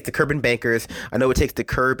I know it takes to curb in bankers. I know it takes to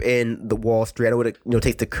curb in the Wall Street. I know what it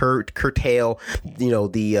takes to curtail,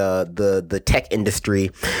 the tech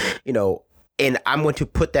industry, and I'm going to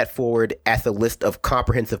put that forward as a list of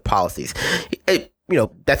comprehensive policies.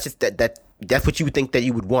 That's just that's what you would think that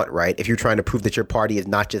you would want, right? If you're trying to prove that your party is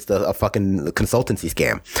not just a fucking consultancy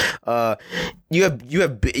scam. You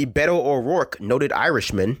have Beto O'Rourke, noted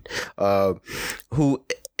Irishman, who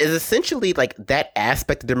is essentially like that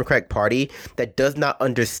aspect of the Democratic Party that does not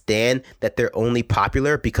understand that they're only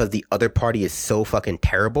popular because the other party is so fucking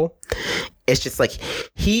terrible. It's just like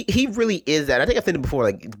he really is that. I think I've said it before.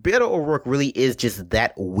 Like, Beto O'Rourke really is just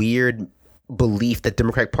that weird belief that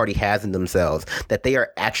Democratic Party has in themselves that they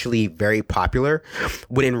are actually very popular,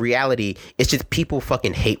 when in reality it's just people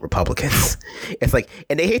fucking hate Republicans. It's like,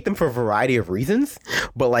 and they hate them for a variety of reasons,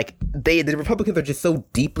 but like the Republicans are just so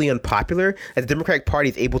deeply unpopular that the Democratic Party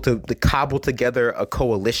is able to cobble together a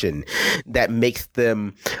coalition that makes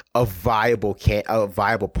them a viable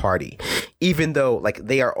party, even though like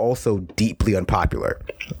they are also deeply unpopular.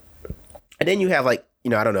 And then you have like,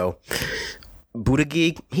 I don't know,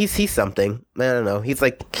 Buttigieg, he's something. I don't know. He's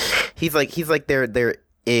like their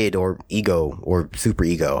id or ego or super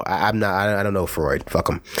ego. I don't know Freud. Fuck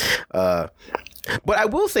him. But I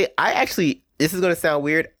will say, this is going to sound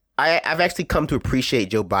weird. I've actually come to appreciate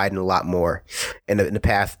Joe Biden a lot more in the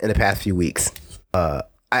past few weeks.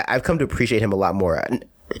 I've come to appreciate him a lot more.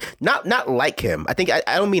 Not like him. I think I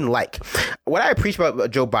don't mean like. What I appreciate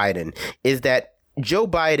about Joe Biden is that Joe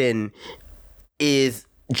Biden is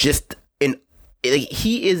just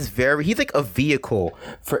he's like a vehicle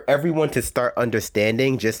for everyone to start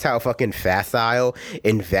understanding just how fucking facile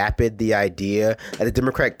and vapid the idea that the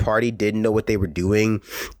Democratic Party didn't know what they were doing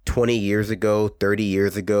 20 years ago, 30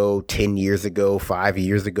 years ago, 10 years ago, 5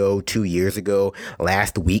 years ago, 2 years ago,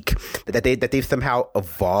 last week, that they've somehow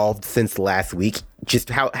evolved since last week. Just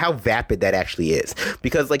how vapid that actually is.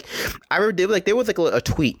 Because like I remember there was like a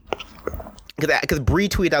tweet. Because Bree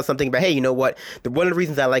tweeted out something about, hey, you know what? One of the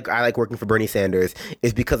reasons I like working for Bernie Sanders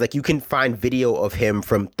is because like you can find video of him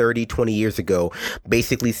from 30, 20 years ago,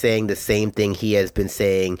 basically saying the same thing he has been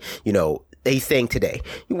saying, you know, he's saying today,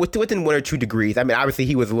 within 1 or 2 degrees. I mean, obviously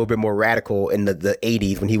he was a little bit more radical in the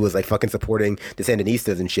 80s when he was like fucking supporting the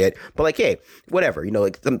Sandinistas and shit. But like, hey, whatever, you know,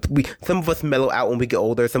 like some of us mellow out when we get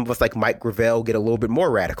older. Some of us like Mike Gravel get a little bit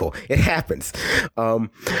more radical. It happens.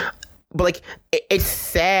 But like, it's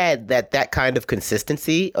sad that kind of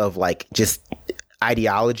consistency of like just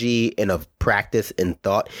ideology and of practice and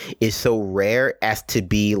thought is so rare as to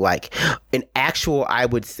be like an actual, I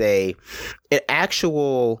would say, an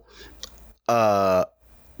actual, I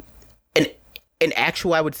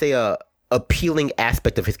would say appealing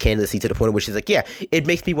aspect of his candidacy, to the point of which is like, yeah, it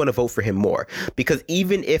makes me want to vote for him more, because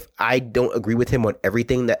even if I don't agree with him on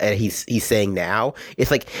everything that he's saying now, it's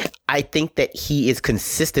like I think that he is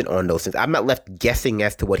consistent on those things. I'm not left guessing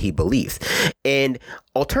as to what he believes. And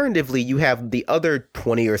alternatively, you have the other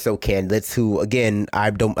 20 or so candidates who, again,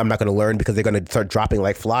 I'm not going to learn because they're going to start dropping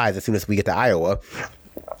like flies as soon as we get to Iowa.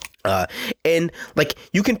 And like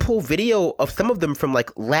you can pull video of some of them from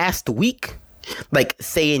like last week, like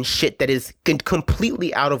saying shit that is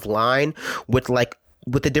completely out of line with like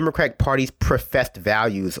what the Democratic Party's professed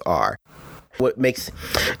values are. What makes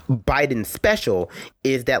Biden special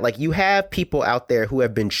is that like you have people out there who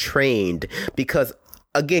have been trained, because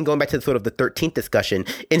again, going back to sort of the 13th discussion,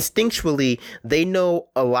 instinctually, they know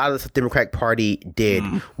a lot of the Democratic Party did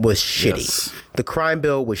was shitty. Yes. The crime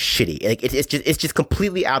bill was shitty. Like it's just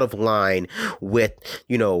completely out of line with,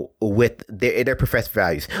 you know, with their professed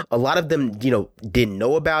values. A lot of them, you know, didn't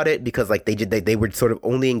know about it because like they were sort of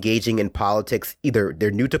only engaging in politics. Either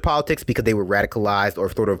they're new to politics because they were radicalized, or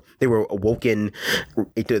sort of they were awoken,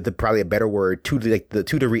 probably a better word, to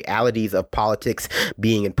the realities of politics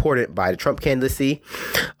being important by the Trump candidacy.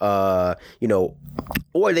 You know,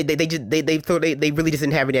 or they really just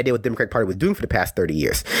didn't have any idea what the Democratic Party was doing for the past 30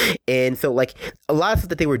 years. And so like a lot of stuff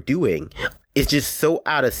that they were doing is just so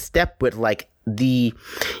out of step with like the,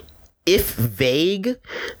 if vague,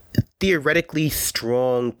 theoretically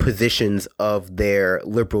strong positions of their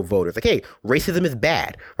liberal voters. Like, hey, racism is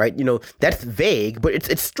bad, right? You know, that's vague, but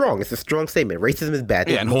it's strong. It's a strong statement. Racism is bad.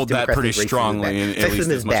 Yeah, and hold that pretty strongly, and at least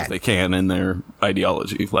as much as they can in their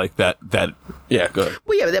ideology. Like that. Yeah, good.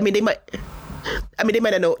 Well, yeah, I mean, they might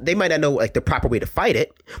not know. They might not know like the proper way to fight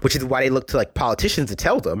it, which is why they look to like politicians to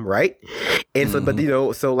tell them, right? And so, but you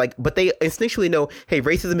know, so like, but they instinctually know, hey,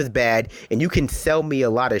 racism is bad, and you can sell me a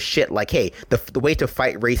lot of shit. Like, hey, the way to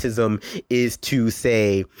fight racism is to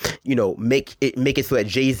say, you know, make it so that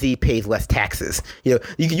Jay-Z pays less taxes. You know,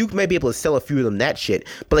 you might be able to sell a few of them that shit,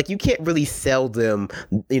 but like you can't really sell them,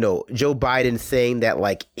 you know, Joe Biden saying that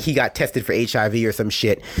like he got tested for HIV or some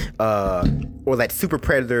shit, or like super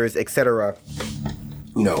predators, etc.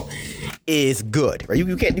 You know, is good, right?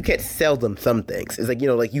 You can't sell them some things. It's like, you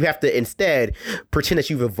know, like you have to instead pretend that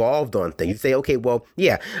you've evolved on things. You say, okay, well,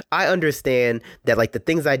 yeah, I understand that like the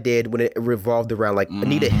things I did when it revolved around like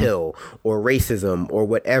Anita Hill or racism or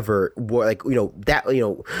whatever, were like, you know, that, you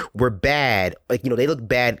know, were bad. Like, you know, they look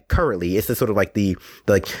bad currently. It's just sort of like the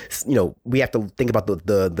like, you know, we have to think about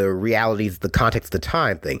the realities, the context of the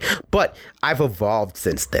time thing. But I've evolved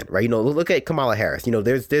since then, right? You know, look at Kamala Harris. You know,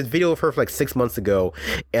 there's video of her for like 6 months ago,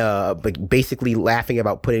 but basically laughing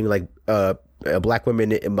about putting like black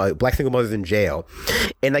women, black single mothers in jail.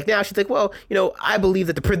 And like now she's like, well, you know, I believe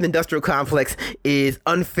that the prison industrial complex is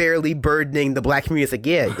unfairly burdening the black community. It's like,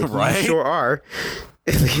 yeah, right? You sure are.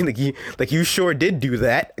 Like you sure did do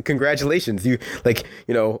that. Congratulations. You like,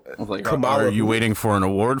 you know, like, Kamala, are you waiting for an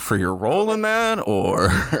award for your role in that, or?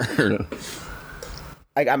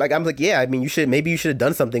 I'm like, yeah, I mean, maybe you should have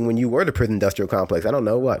done something when you were the prison industrial complex. I don't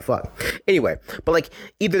know what, fuck. Anyway, but like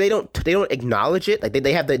either they don't acknowledge it, like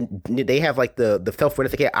they have like the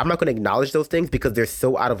self-awareness, like, yeah, I'm not going to acknowledge those things because they're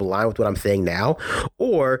so out of line with what I'm saying now,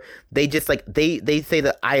 or they just like they say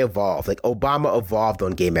that I evolved, like Obama evolved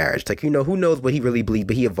on gay marriage. It's like, you know, who knows what he really believed,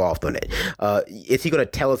 but he evolved on it. Is he going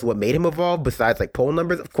to tell us what made him evolve besides like poll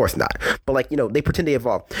numbers? Of course not. But like, you know, they pretend they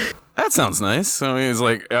evolved. That sounds nice. I mean, it's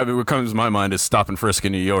like, I mean, what comes to my mind is stop and frisk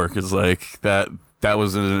in New York. Is like that that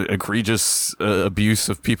was an egregious abuse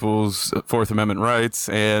of people's Fourth Amendment rights,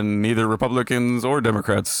 and neither Republicans or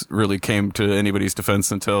Democrats really came to anybody's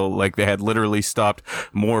defense until like they had literally stopped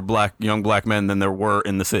more young black men than there were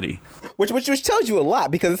in the city. Which tells you a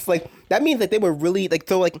lot, because it's like that means that they were really like,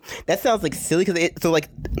 so like that sounds like silly because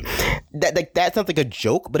that sounds like a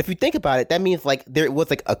joke, but if you think about it, that means like there was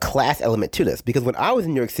like a class element to this, because when I was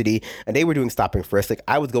in New York City and they were doing stop and frisk, like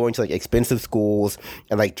I was going to like expensive schools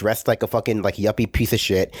and like dressed like a fucking like yuppie piece of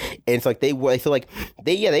shit, and so like they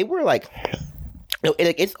were like. No,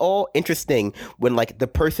 it's all interesting when like the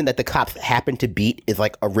person that the cops happen to beat is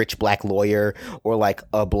like a rich black lawyer or like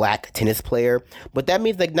a black tennis player. But that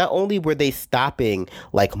means like not only were they stopping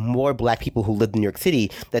like more black people who lived in New York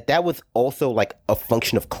City, that was also like a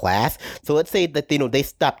function of class. So let's say that they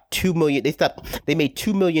stopped 2 million. They made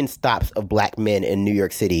 2 million stops of black men in New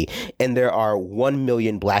York City, and there are 1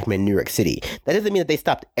 million black men in New York City. That doesn't mean that they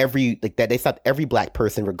stopped every black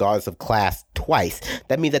person regardless of class twice.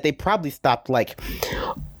 That means that they probably stopped like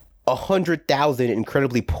 100,000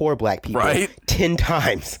 incredibly poor black people, right, 10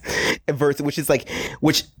 times, which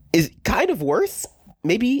is kind of worse,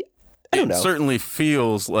 maybe. I don't know. It certainly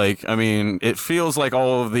feels like, it feels like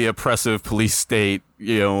all of the oppressive police state,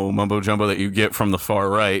 mumbo jumbo that you get from the far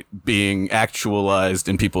right being actualized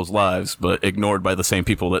in people's lives, but ignored by the same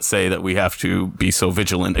people that say that we have to be so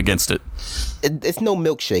vigilant against it. It's no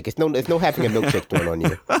milkshake. It's no having a milkshake thrown on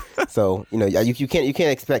you. So, you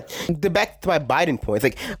can't expect. Back to my Biden point, it's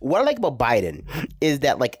like, what I like about Biden is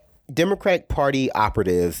that, like, Democratic Party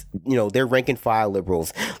operatives, they're rank and file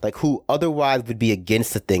liberals, like who otherwise would be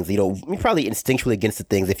against the things, probably instinctually against the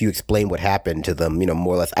things if you explain what happened to them,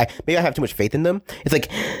 more or less. Maybe I have too much faith in them. It's like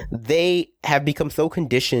they have become so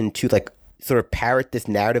conditioned to like sort of parrot this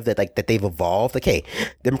narrative that they've evolved. Like, hey,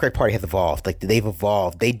 the Democratic Party has evolved. Like, they've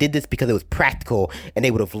evolved. They did this because it was practical, and they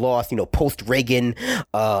would have lost, post Reagan.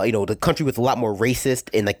 The country was a lot more racist,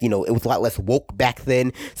 and it was a lot less woke back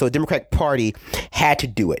then. So the Democratic Party had to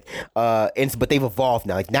do it. But they've evolved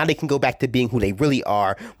now. Like, now they can go back to being who they really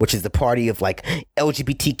are, which is the party of like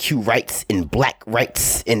LGBTQ rights and black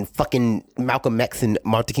rights and fucking Malcolm X and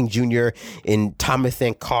Martin King Jr. and Thomas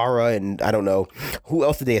Sankara and I don't know who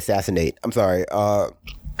else did they assassinate. I'm sorry,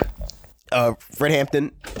 Fred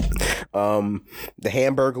Hampton, the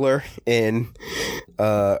Hamburglar, and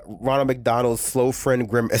Ronald McDonald's slow friend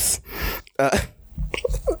Grimace. It's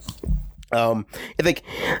like,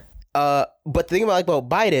 but the thing about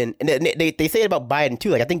Biden, and they say it about Biden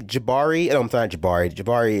too. Like, I think Jabari. No, I'm sorry, Jabari.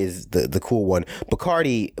 Jabari is the cool one.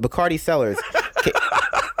 Bacardi Sellers.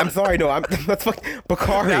 I'm sorry, no, that's fucking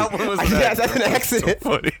Bacardi. That's an accident.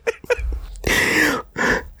 So funny.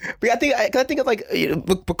 But I think it's like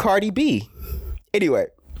Bacardi B. Anyway,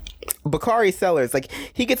 Bakari Sellers, like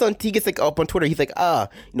he gets like up on Twitter. He's like,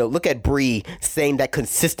 look at Bree saying that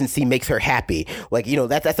consistency makes her happy. Like,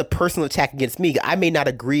 that's a personal attack against me. I may not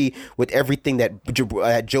agree with everything that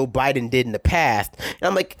Joe Biden did in the past, and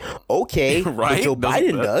I'm like, okay, right? But Joe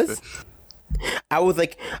Biden does. I was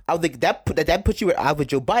like that puts you at odds with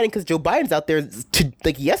Joe Biden, because Joe Biden's out there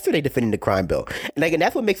yesterday defending the crime bill, and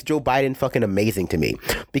that's what makes Joe Biden fucking amazing to me,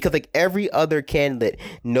 because like every other candidate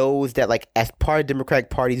knows that like as part of the Democratic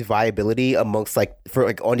Party's viability amongst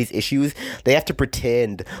on these issues, they have to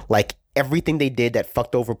pretend like everything they did that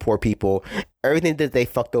fucked over poor people, everything that they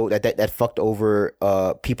fucked over that fucked over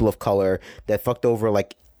people of color, that fucked over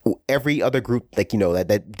like every other group, that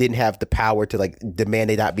didn't have the power to like demand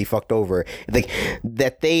they not be fucked over, like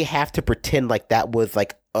that they have to pretend like that was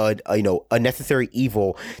like a necessary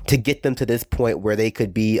evil to get them to this point where they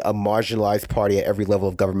could be a marginalized party at every level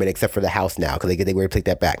of government except for the House now, because they were able to take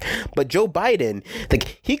that back. But Joe Biden,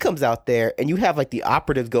 like, he comes out there and you have like the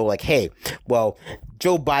operatives go like, hey, well,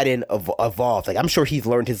 Joe Biden evolved. Like, I'm sure he's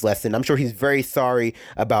learned his lesson. I'm sure he's very sorry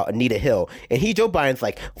about Anita Hill. And Joe Biden's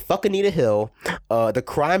like, fuck Anita Hill. The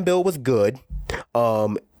crime bill was good.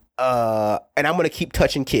 And I'm gonna keep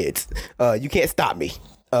touching kids. You can't stop me.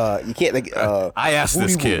 You can't like. I asked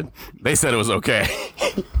this kid. They said it was okay.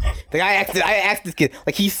 Like, I asked this kid.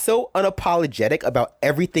 Like, he's so unapologetic about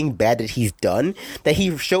everything bad that he's done that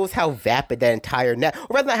he shows how vapid that entire or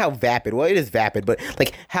rather not how vapid. Well, it is vapid, but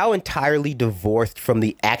like how entirely divorced from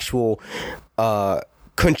the actual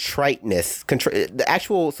contriteness, the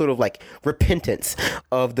actual sort of like repentance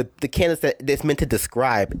of the candidates that it's meant to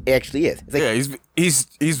describe actually is. It's like, yeah,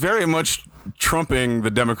 he's very much trumping the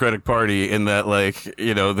Democratic Party in that, like,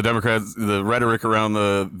 the Democrats, the rhetoric around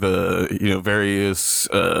the various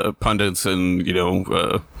pundits and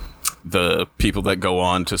the people that go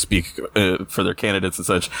on to speak for their candidates and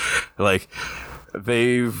such, like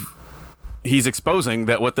he's exposing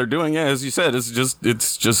that what they're doing, as you said, is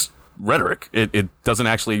just rhetoric. It doesn't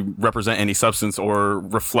actually represent any substance or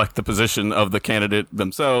reflect the position of the candidate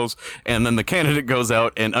themselves. And then the candidate goes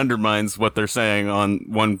out and undermines what they're saying on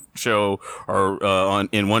one show or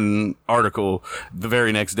in one article the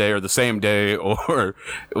very next day or the same day or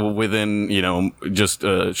within, just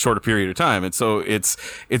a shorter period of time. And so it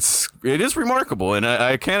is remarkable. And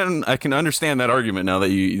I can understand that argument now that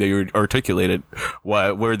you articulated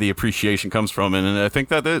where the appreciation comes from. And I think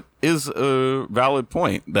that it is a valid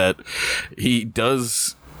point that he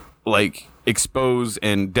does expose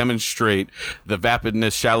and demonstrate the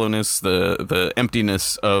vapidness, shallowness, the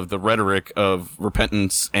emptiness of the rhetoric of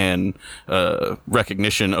repentance and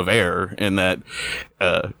recognition of error, and that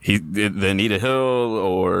the Anita Hill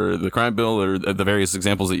or the crime bill or the various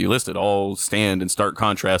examples that you listed all stand in stark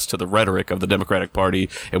contrast to the rhetoric of the Democratic Party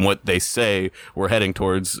and what they say we're heading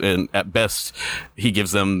towards. And at best, he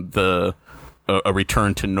gives them a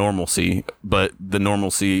return to normalcy, but the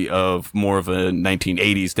normalcy of more of a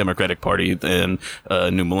 1980s Democratic Party than a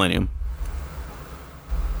new millennium.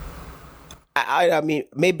 I mean,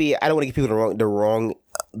 maybe I don't want to give people the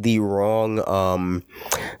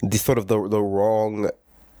wrong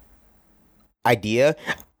idea.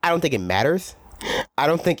 I don't think it matters. I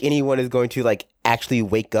don't think anyone is going to actually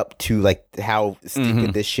wake up to how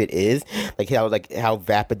stupid this shit is, how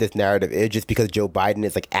vapid this narrative is, just because Joe Biden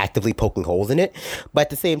is actively poking holes in it. But at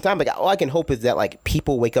the same time, all I can hope is that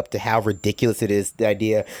people wake up to how ridiculous it is, the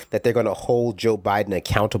idea that they're going to hold Joe Biden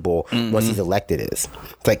accountable once he's elected is.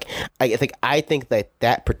 I think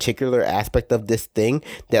that particular aspect of this thing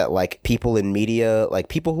that people in media,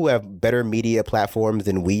 people who have better media platforms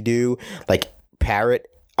than we do, parrot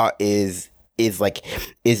is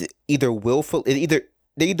either willfully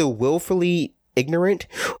ignorant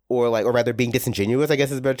or rather being disingenuous, I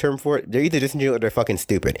guess is a better term for it. They're either disingenuous or they're fucking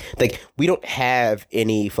stupid. We don't have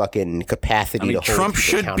any fucking capacity to hold Trump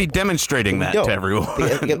should be demonstrating that to everyone.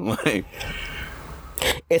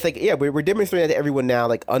 It's we're demonstrating that to everyone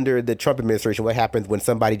now, under the Trump administration, what happens when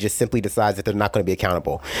somebody just simply decides that they're not going to be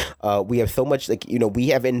accountable. We have so much, we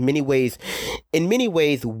have in many ways,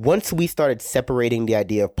 once we started separating the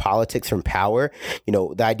idea of politics from power,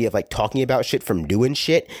 the idea of talking about shit from doing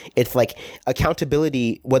shit, it's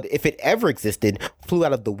accountability, if it ever existed, flew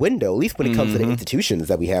out of the window, at least when it comes to the institutions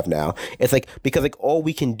that we have now. It's because all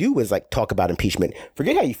we can do is talk about impeachment.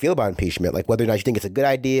 Forget how you feel about impeachment, whether or not you think it's a good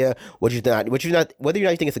idea, whether or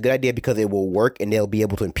not you think it's a good idea because it will work and they'll be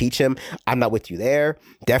able to impeach him. I'm not with you there.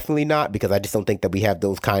 Definitely not, because I just don't think that we have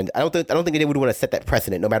those kinds. I don't think they would want to set that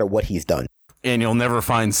precedent no matter what he's done. And you'll never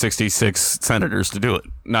find 66 senators to do it.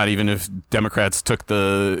 Not even if Democrats took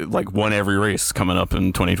the won every race coming up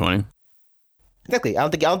in 2020. Exactly. I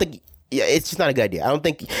don't think. Yeah, it's just not a good idea. I don't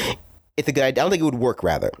think it's a good idea. I don't think it would work.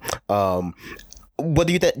 Rather.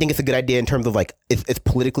 Whether you think it's a good idea in terms of it's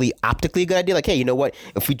politically, optically a good idea, hey, you know what?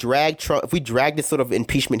 If we drag this sort of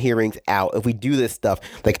impeachment hearings out, if we do this stuff,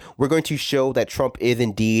 we're going to show that Trump is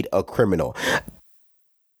indeed a criminal.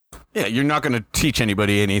 Yeah, you're not going to teach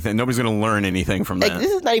anybody anything. Nobody's going to learn anything from that.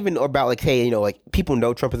 This is not even about hey, people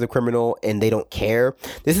know Trump is a criminal and they don't care.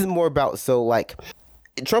 This is more about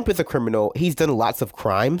Trump is a criminal. He's done lots of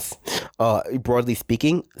crimes, broadly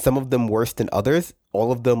speaking, some of them worse than others.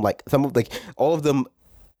 All of them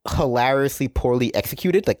hilariously poorly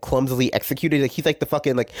executed, clumsily executed. He's the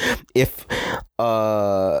fucking if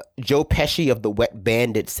Joe Pesci of the Wet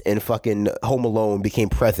Bandits and fucking Home Alone became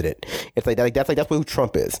president. It's that's who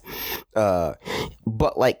Trump is.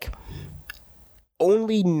 But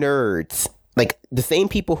only nerds. The same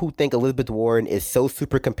people who think Elizabeth Warren is so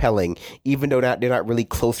super compelling, even though they're not really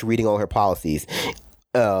close to reading all her policies,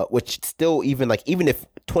 which still even if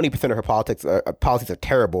 20% of her policies are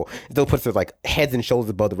terrible, it still puts her heads and shoulders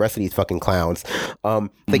above the rest of these fucking clowns.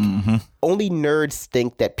 Only nerds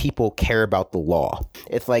think that people care about the law.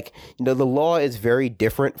 It's the law is very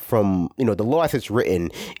different from the law as it's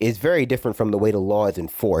written is very different from the way the law is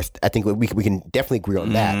enforced. I think we can definitely agree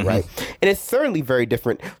on that, right? And it's certainly very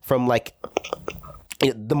different from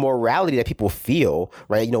the morality that people feel,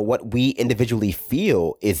 right? What we individually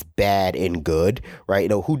feel is bad and good, right?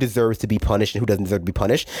 Who deserves to be punished and who doesn't deserve to be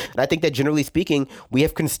punished. And I think that generally speaking, we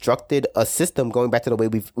have constructed a system going back to the way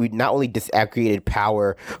we not only disaggregated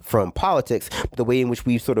power from politics, but the way in which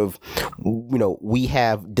we sort of, we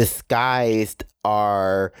have disguised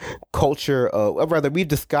our culture, or rather we've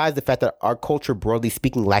disguised the fact that our culture, broadly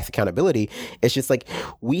speaking, lacks accountability. It's just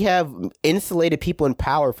we have insulated people in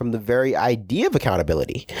power from the very idea of accountability.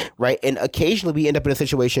 accountability, right? And occasionally we end up in a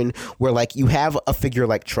situation where like you have a figure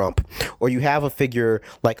like Trump, or you have a figure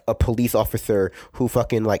like a police officer who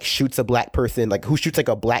fucking like shoots a black person, like who shoots like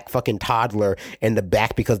a black fucking toddler in the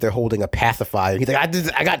back because they're holding a pacifier. He's like,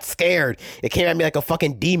 I got scared. It came at me like a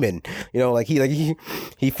fucking demon. You know, like he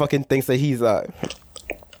fucking thinks that he's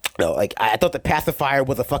no, like I thought the pacifier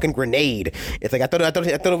was a fucking grenade. It's like I thought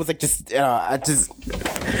it was like just I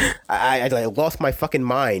like lost my fucking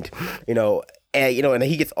mind, you know. And you know, and then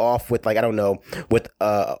he gets off with like I don't know, with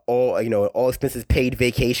all expenses paid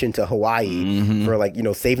vacation to Hawaii for like, you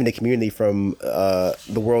know, saving the community from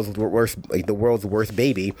the world's worst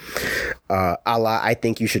baby, a la I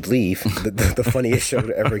Think You Should Leave, the funniest show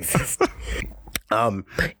to ever exist.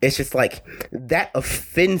 It's just like that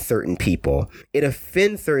offends certain people. It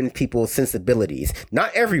offends certain people's sensibilities.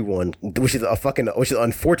 Not everyone, which is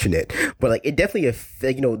unfortunate, but like it definitely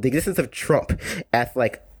you know, the existence of Trump as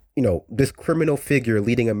like, you know, this criminal figure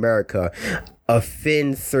leading America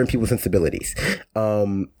offends certain people's sensibilities.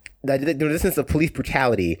 The existence of police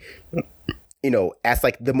brutality, you know, as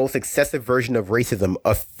like the most excessive version of racism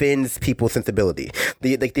offends people's sensibility.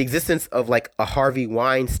 The existence of like a Harvey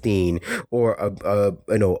Weinstein or a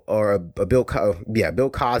Bill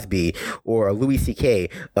Cosby or a Louis C.K.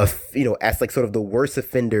 You know, as like sort of the worst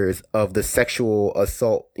offenders of the sexual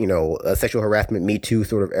assault, you know, sexual harassment, Me Too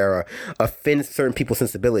sort of era offends certain people's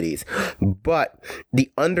sensibilities. But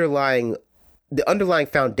the underlying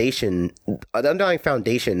foundations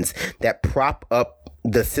that prop up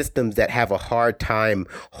the systems that have a hard time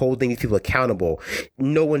holding these people accountable,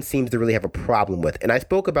 no one seems to really have a problem with. And I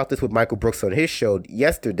spoke about this with Michael Brooks on his show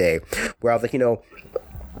yesterday, where I was like, you know,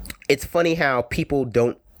 it's funny how people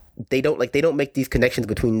don't make these connections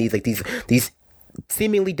between these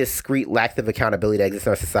seemingly discrete lacks of accountability that exist in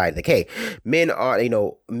our society. Like, hey, men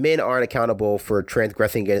aren't accountable for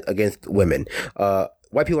transgressing against women.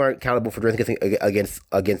 White people aren't accountable for transgressing against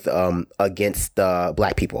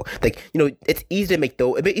black people. Like, you know, it's easy to make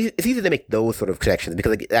those sort of connections, because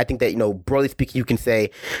like, I think that, you know, broadly speaking, you can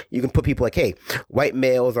put people like, hey, white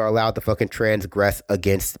males are allowed to fucking transgress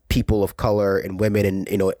against people of color and women and,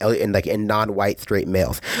 you know, and non-white straight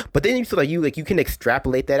males. But then you can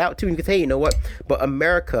extrapolate that out too, and you can say, hey, you know what? But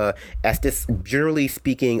America, as this generally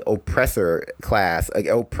speaking oppressor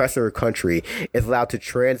country, is allowed to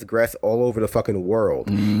transgress all over the fucking world.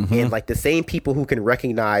 And like the same people who can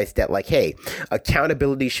recognize that, like, hey,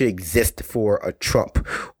 accountability should exist for a Trump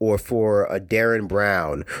or for a Darren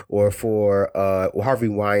Brown or for Harvey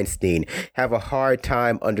Weinstein, have a hard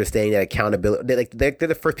time understanding that accountability. They're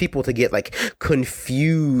the first people to get like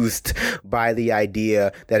confused by the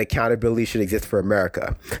idea that accountability should exist for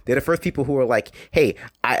America. They're the first people who are like, hey,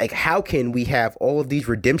 how can we have all of these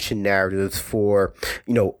redemption narratives for,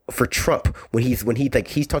 you know, for Trump when he's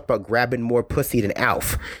talked about grabbing more pussy than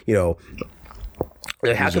Alf, you know.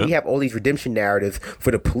 How can we have all these redemption narratives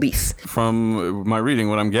for the police? From my reading,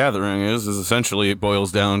 what I'm gathering is essentially it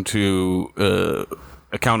boils down to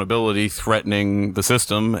accountability threatening the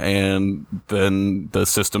system, and then the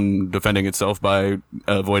system defending itself by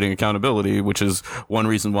avoiding accountability, which is one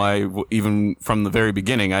reason why even from the very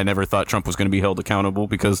beginning I never thought Trump was going to be held accountable,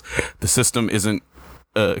 because the system isn't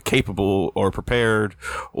capable or prepared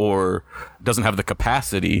or doesn't have the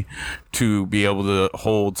capacity to be able to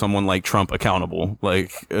hold someone like Trump accountable.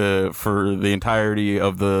 Like for the entirety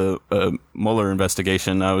of the Mueller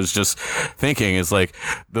investigation, I was just thinking is like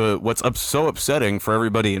what's so upsetting for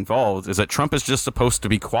everybody involved is that Trump is just supposed to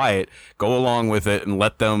be quiet, go along with it, and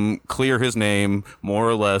let them clear his name more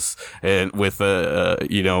or less, and with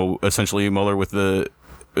essentially Mueller with the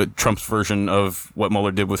Trump's version of what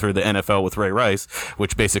Mueller did with the NFL with Ray Rice,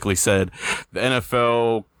 which basically said the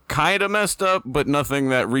NFL kind of messed up, but nothing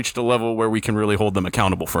that reached a level where we can really hold them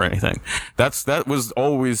accountable for anything. That was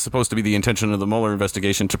always supposed to be the intention of the Mueller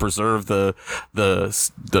investigation, to preserve the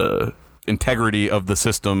integrity of the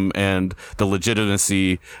system and the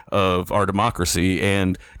legitimacy of our democracy,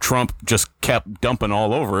 and Trump just kept dumping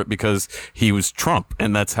all over it because he was Trump,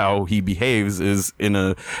 and that's how he behaves, is in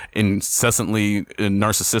a incessantly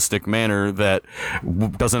narcissistic manner that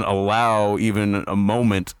doesn't allow even a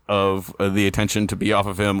moment of the attention to be off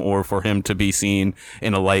of him, or for him to be seen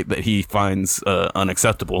in a light that he finds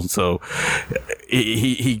unacceptable. So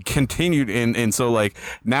he continued, and so like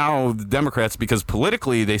now the Democrats, because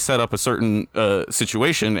politically they set up a certain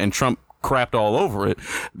situation and Trump crapped all over it,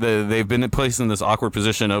 they've been placed in this awkward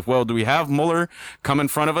position of, well, do we have Mueller come in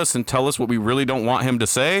front of us and tell us what we really don't want him to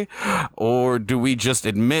say, or do we just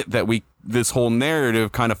admit that we this whole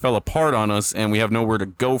narrative kind of fell apart on us, and we have nowhere to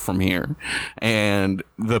go from here. And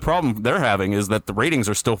the problem they're having is that the ratings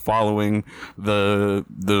are still following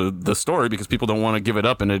the story, because people don't want to give it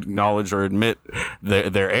up and acknowledge or admit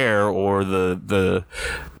their error, or the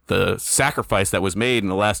sacrifice that was made in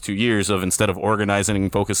the last 2 years of, instead of organizing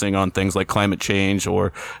and focusing on things like climate change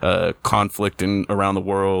or conflict around the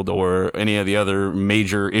world or any of the other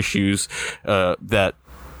major issues that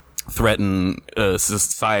threaten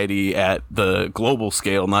society at the global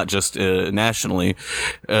scale, not just nationally,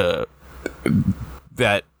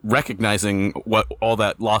 that recognizing what all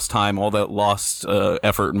that lost time, all that lost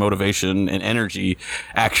effort, motivation, and energy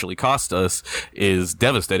actually cost us is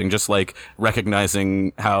devastating. Just like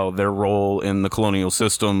recognizing how their role in the colonial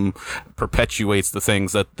system perpetuates the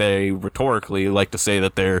things that they rhetorically like to say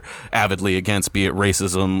that they're avidly against, be it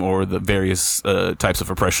racism or the various types of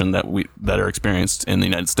oppression that are experienced in the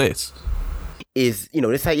United States. Is,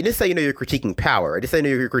 this is how you know you're critiquing power. This is how you know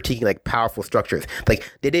you're critiquing like powerful structures. Like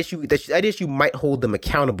that issue might hold them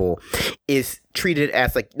accountable is treated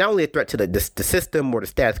as like not only a threat to the system or the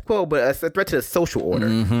status quo, but as a threat to the social order,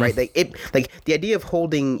 right? Like the idea of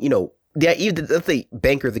holding, let's say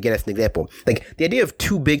bankers again as an example. Like the idea of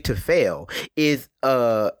too big to fail is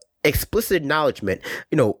explicit acknowledgement,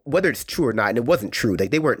 whether it's true or not, and it wasn't true.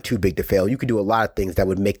 Like they weren't too big to fail. You could do a lot of things that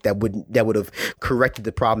would have corrected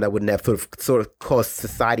the problem, that wouldn't have sort of caused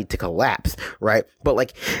society to collapse, right? But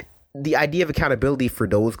like the idea of accountability for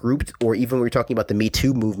those groups, or even when we're talking about the Me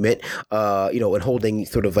Too movement, and holding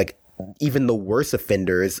sort of like even the worst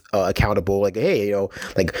offenders accountable, like, hey,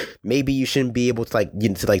 like maybe you shouldn't be able to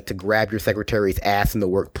to grab your secretary's ass in the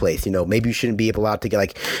workplace. Maybe you shouldn't be allowed to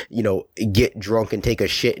get drunk and take a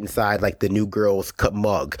shit inside like the new girl's cup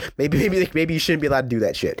mug. Maybe you shouldn't be allowed to do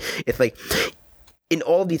that shit. It's like, in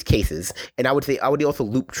all of these cases, and I would also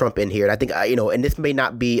loop Trump in here. And I think and this may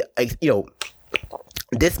not be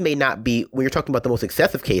this may not be, when you're talking about the most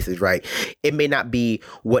excessive cases, right? It may not be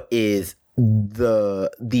what is the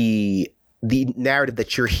narrative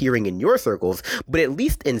that you're hearing in your circles, but at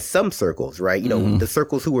least in some circles, right? The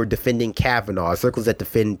circles who are defending Kavanaugh, circles that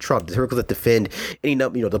defend Trump, the circles that defend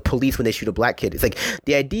the police when they shoot a black kid. It's like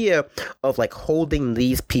the idea of like holding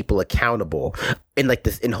these people accountable, and like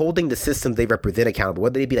this, and holding the systems they represent accountable,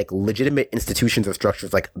 whether they be like legitimate institutions or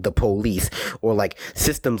structures like the police, or like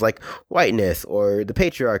systems like whiteness or the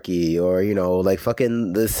patriarchy, or like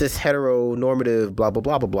fucking the cis heteronormative blah blah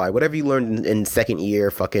blah blah blah, whatever you learned in second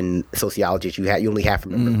year fucking sociology that you only have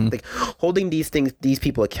from like holding these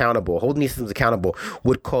people accountable, holding these systems accountable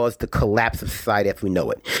would cause the collapse of society as we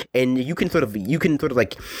know it. And you can sort of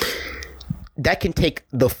like, that can take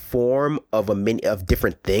the form of of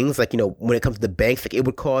different things. Like, when it comes to the banks, like it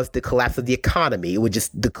would cause the collapse of the economy.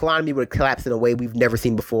 The economy would collapse in a way we've never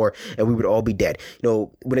seen before, and we would all be dead.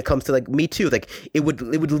 When it comes to like Me Too, like it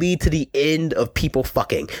would lead to the end of people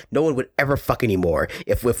fucking. No one would ever fuck anymore.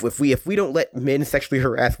 If we don't let men sexually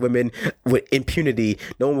harass women with impunity,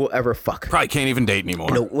 no one will ever fuck. Probably can't even date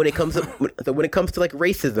anymore. When it comes to like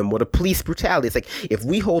racism or the police brutality, it's like if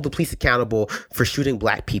we hold the police accountable for shooting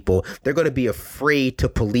black people, they're going to be afraid to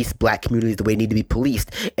police black communities the way they need to be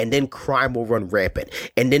policed, and then crime will run rampant,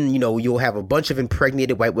 and then you'll have a bunch of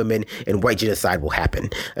impregnated white women, and white genocide will happen.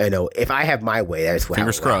 If I have my way, that's what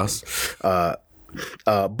fingers crossed. But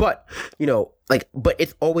but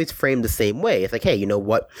it's always framed the same way. It's like, hey, you know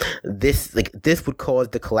what, this would cause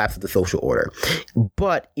the collapse of the social order.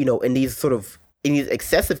 But in these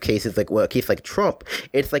excessive cases, like a case like Trump,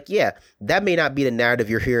 it's like, yeah, that may not be the narrative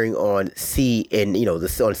you're hearing on on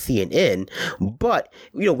CNN, but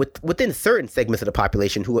within certain segments of the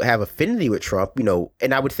population who have affinity with Trump,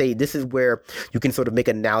 and I would say this is where you can sort of make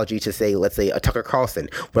an analogy to say, let's say a Tucker Carlson,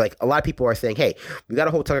 where like a lot of people are saying, hey, we got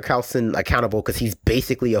to hold Tucker Carlson accountable because he's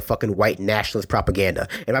basically a fucking white nationalist propaganda.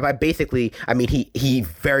 And by basically, I mean he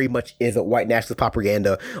very much is a white nationalist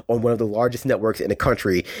propaganda on one of the largest networks in the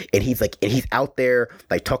country, and he's out there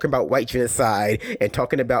like talking about white genocide and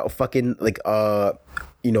talking about fucking like to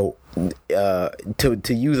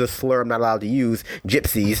use a slur I'm not allowed to use,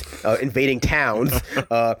 gypsies invading towns.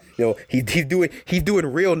 He's doing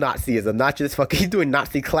real Nazism, not just fucking. He's doing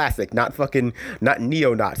Nazi classic, not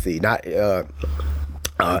neo-Nazi, not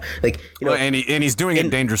and he's doing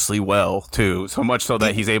it dangerously well too, so much so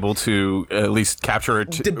that he's able to at least capture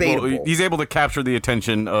it. He's able to capture the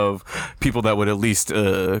attention of people that would at least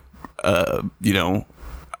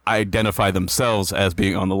identify themselves as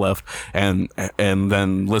being on the left, and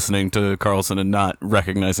then listening to Carlson and not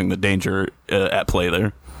recognizing the danger at play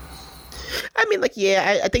there. I mean, like,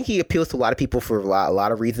 yeah, I think he appeals to a lot of people for a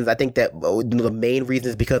lot of reasons. I think that the main reason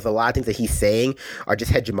is because a lot of things that he's saying are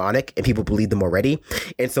just hegemonic and people believe them already.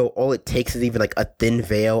 And so all it takes is even like a thin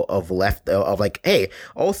veil of left of like, hey,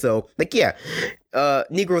 also, like, yeah,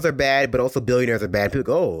 Negroes are bad, but also billionaires are bad. People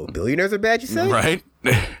go, oh, billionaires are bad, you say? Right.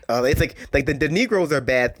 It's like the Negroes are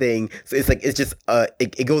bad thing. So it's like, it's just,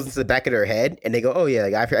 it goes into the back of their head and they go, oh yeah,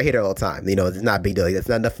 like, I hear it all the time. You know, it's not a big deal. It's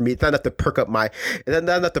not enough for me. It's not enough to perk up it's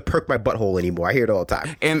not enough to perk my butthole anymore. I hear it all the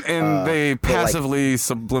time. And they passively,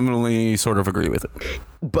 subliminally sort of agree with it.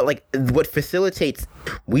 But like, what facilitates,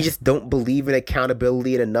 we just don't believe in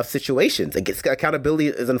accountability in enough situations. Like, accountability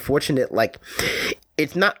is unfortunate. Like,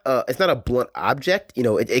 it's not a blunt object. You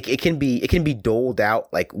know, it can be doled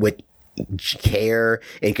out like with care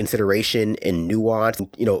and consideration and nuance.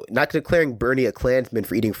 You know, not declaring Bernie a Klansman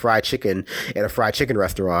for eating fried chicken in a fried chicken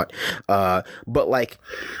restaurant, but like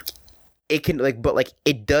it can but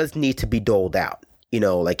it does need to be doled out. You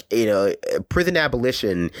know, prison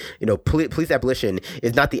abolition, police abolition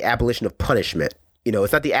is not the abolition of punishment. You know,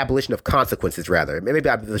 it's not the abolition of consequences, rather. Maybe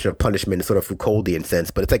abolition of punishment in sort of Foucauldian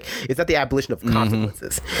sense, but it's not the abolition of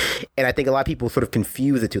consequences. And I think a lot of people sort of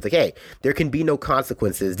confuse the two. It's like, hey, there can be no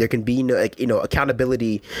consequences. There can be no,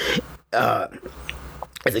 accountability.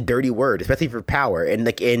 It's a dirty word, especially for power. And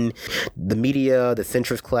like in the media, the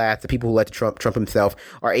centrist class, the people who elect Trump himself,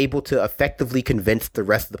 are able to effectively convince the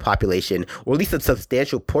rest of the population, or at least a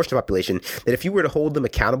substantial portion of the population, that if you were to hold them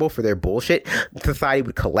accountable for their bullshit, society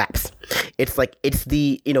would collapse. It's like, it's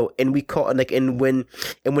the, and we call, and when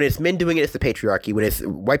it's men doing it, it's the patriarchy. When it's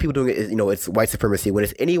white people doing it, it's white supremacy. When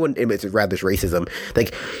it's anyone, it's rather racism.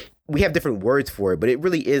 Like, we have different words for it, but it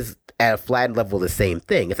really is at a flat level the same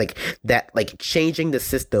thing. It's like that, like, changing the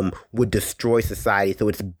system would destroy society, so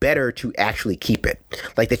it's better to actually keep it.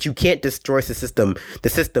 Like, that you can't destroy the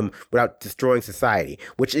system without destroying society,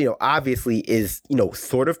 which, obviously is,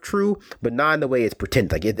 sort of true, but not in the way it's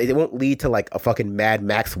pretended. Like, it won't lead to like a fucking Mad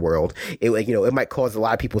Max world. It, like, it might cause a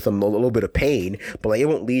lot of people a little bit of pain, but like, it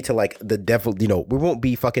won't lead to like the devil. We won't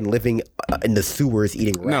be fucking living in the sewers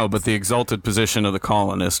eating rats. No, but the exalted position of the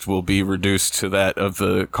colonist will be reduced to that of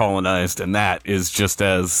the colonized, and that is just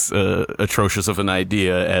as atrocious of an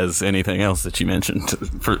idea as anything else that you mentioned.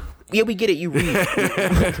 Yeah, we get it. You read.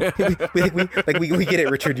 we get it,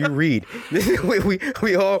 Richard. You read.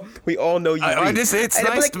 we all know you read. It's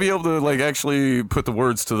nice to be able to like actually put the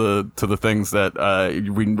words to the things that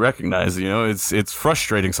we recognize. It's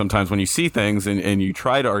frustrating sometimes when you see things and you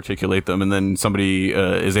try to articulate them, and then somebody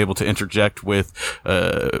is able to interject with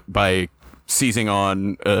by seizing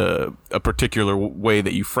on a particular way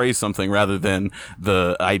that you phrase something rather than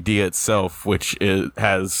the idea itself, which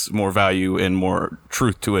has more value and more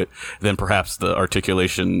truth to it than perhaps the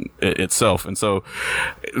articulation itself. And so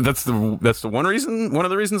that's the one of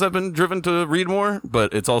the reasons I've been driven to read more,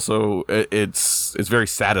 but it's also it's very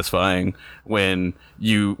satisfying when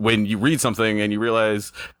you read something and you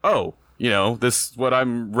realize, oh, this, what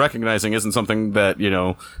I'm recognizing isn't something that,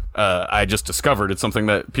 I just discovered. It's something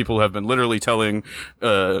that people have been literally telling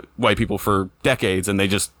white people for decades, and they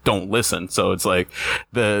just don't listen. So it's like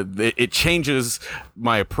it changes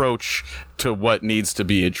my approach to what needs to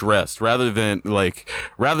be addressed, rather than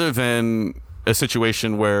a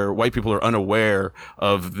situation where white people are unaware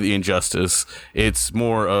of the injustice. It's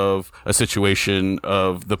more of a situation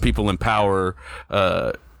of the people in power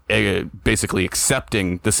basically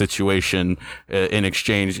accepting the situation in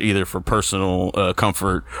exchange either for personal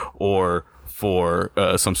comfort or for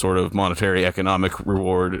some sort of monetary economic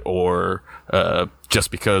reward, or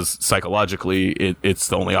just because psychologically it's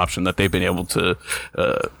the only option that they've been able to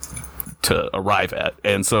arrive at.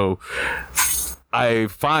 And so I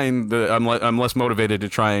find that I'm less motivated to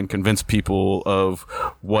try and convince people of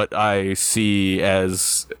what I see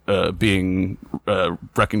as being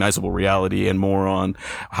recognizable reality, and more on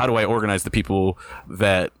how do I organize the people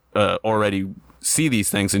that already see these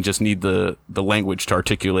things and just need the language to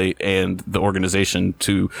articulate and the organization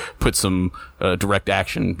to put some direct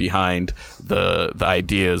action behind the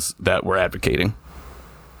ideas that we're advocating.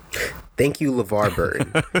 Thank you, LeVar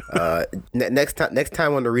Burton. Next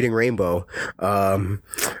time on the Reading Rainbow, The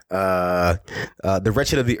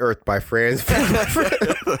Wretched of the Earth by Franz.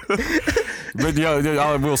 But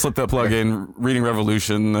we'll slip that plug in. Reading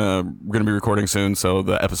Revolution. We're going to be recording soon, so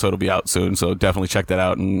the episode will be out soon. So definitely check that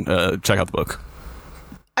out and check out the book.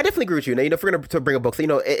 I definitely agree with you. Now, if we're going to bring a book,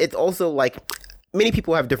 so, it's also like, many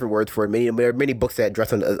people have different words for it. There are many books that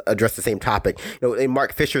address the same topic. And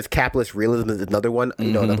Mark Fisher's Capitalist Realism is another one.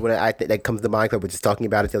 Another one that comes to mind. I was just talking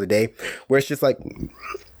about it the other day, where it's just like,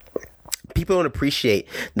 people don't appreciate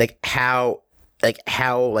like how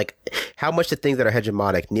how much the things that are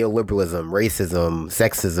hegemonic, neoliberalism, racism,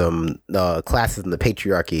 sexism, classism, the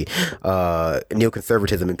patriarchy,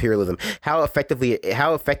 neoconservatism, imperialism, how effectively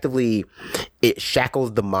it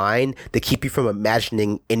shackles the mind to keep you from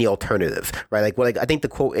imagining any alternatives, right? I think the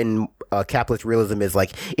quote in capitalist realism is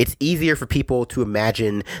like, it's easier for people to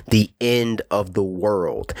imagine the end of the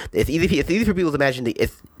world. It's easy for people to imagine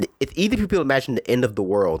it's easy for people to imagine the end of the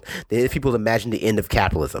world than it is for people to imagine the end of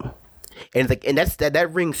capitalism. And it's like, and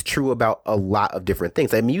that rings true about a lot of different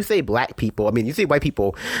things. I mean, you say black people, I mean, you say white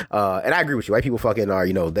people, and I agree with you. White people fucking are,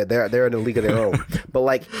 they're in a league of their own.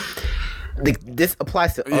 But this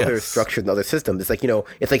applies to other structures and other systems. It's like,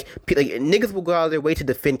 it's like niggas will go out of their way to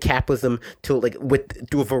defend capitalism through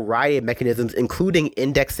a variety of mechanisms, including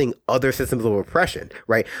indexing other systems of oppression,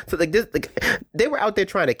 right? So they were out there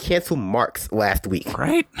trying to cancel Marx last week,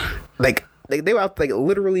 right? They were out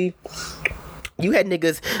literally. You had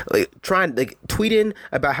niggas tweeting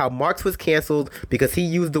about how Marx was canceled because he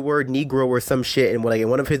used the word Negro or some shit in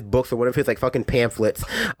one of his books or one of his fucking pamphlets.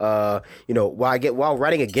 While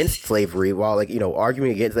writing against slavery, while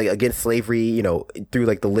arguing against slavery, through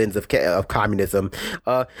the lens of communism.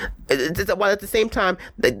 While at the same time,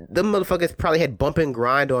 them motherfuckers probably had Bump and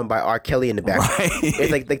Grind on by R. Kelly in the background.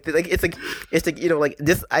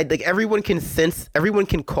 Right. Everyone can sense, everyone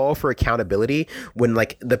can call for accountability when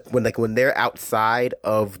when they're outside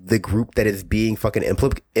of the group that is being fucking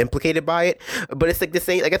implicated by it. But it's the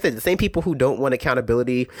same, like I said, the same people who don't want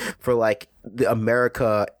accountability for the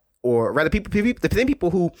America, or rather the same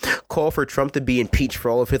people who call for Trump to be impeached for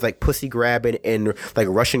all of his pussy grabbing and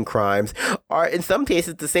Russian crimes are in some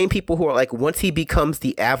cases the same people who are once he becomes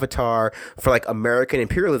the avatar for American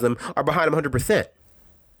imperialism are behind him 100%.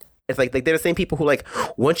 It's they're the same people who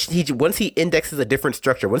once he indexes a different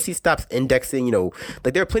structure, once he stops indexing,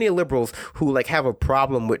 there are plenty of liberals who have a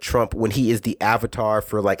problem with Trump when he is the avatar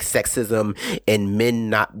for sexism and men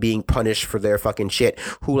not being punished for their fucking shit.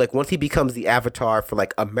 Who once he becomes the avatar for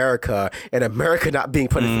America and America not being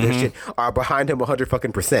punished for their shit are behind him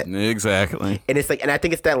 100%. Exactly. And it's and I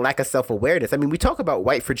think it's that lack of self-awareness. I mean, we talk about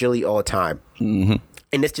white fragility all the time. Mm-hmm.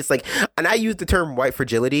 And it's just and I use the term white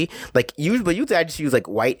fragility, usually I just use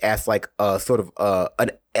white as sort of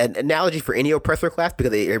an analogy for any oppressor class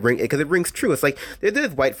because it rings true. It's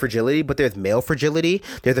there's white fragility, but there's male fragility,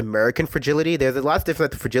 there's American fragility, there's a lot of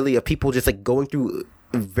different fragility of people just going through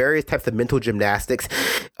various types of mental gymnastics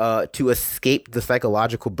to escape the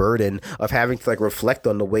psychological burden of having to reflect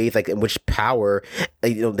on the ways in which power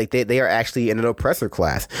they are actually in an oppressor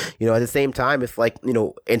class. At the same time, it's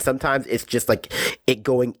and sometimes it's just it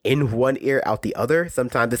going in one ear out the other.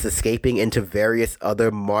 Sometimes it's escaping into various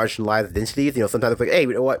other marginalized identities. Sometimes it's hey,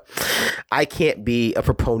 you know what, I can't be a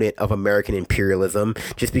proponent of American imperialism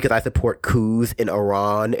just because I support coups in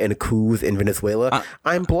Iran and coups in Venezuela.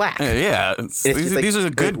 I'm black. Yeah, these are the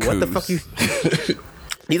good coups. What the fuck you?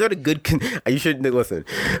 These are the good. You should listen.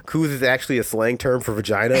 Coos is actually a slang term for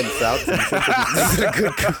vagina in the South. These are the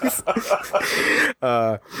good coos.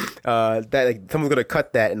 That someone's gonna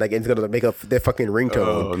cut that and it's gonna make up their fucking ringtone.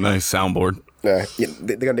 Oh, nice soundboard. Yeah,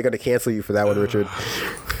 they're gonna cancel you for that one, Richard.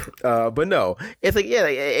 But no, it's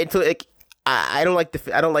I don't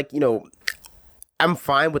like I'm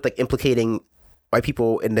fine with implicating white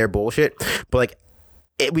people in their bullshit, but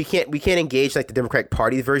we can't engage the Democratic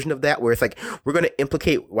Party's version of that, where it's we're going to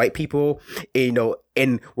implicate white people, and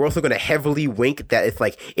we're also going to heavily wink that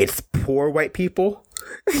it's poor white people,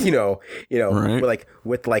 right.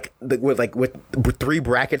 with three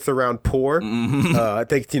brackets around poor. Mm-hmm. I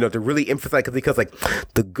think to really emphasize because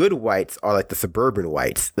the good whites are the suburban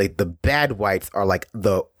whites, the bad whites are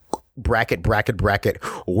the bracket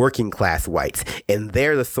working class whites, and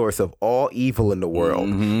they're the source of all evil in the world.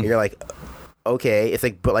 Mm-hmm. And you're okay, it's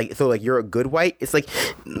but so you're a good white. It's yeah,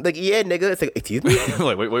 nigga. It's excuse me.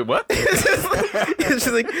 wait, what? It's just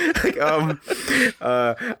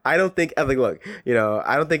I don't think. Look,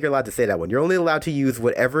 I don't think you're allowed to say that one. You're only allowed to use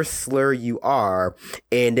whatever slur you are,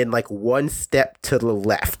 and then one step to the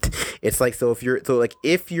left. It's so if you're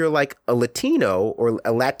a Latino or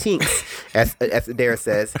a Latinx, as Adair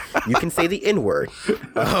says, you can say the N-word.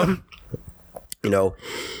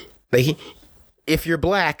 If you're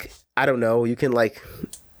black, I don't know. You can I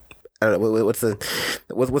don't know.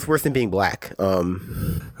 What's worse than being black? I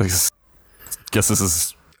guess this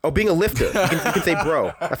is. Oh, being a lifter. You can say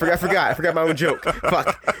bro. I forgot my own joke.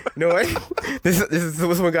 Fuck. You know what? This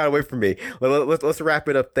one got away from me. Let's wrap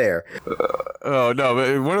it up there. Oh no!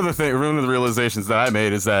 But one of the realizations that I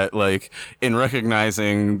made is that, like, in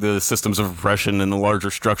recognizing the systems of oppression and the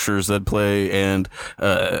larger structures that play, and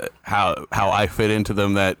how I fit into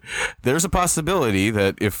them, that there's a possibility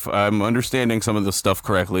that if I'm understanding some of this stuff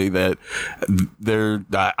correctly, that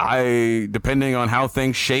depending on how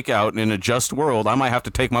things shake out in a just world, I might have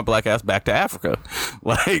to take my black ass back to Africa.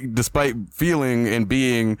 Like, despite feeling and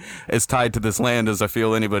being as tied to this land as I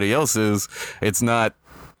feel anybody else is, it's not.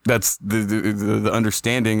 That's the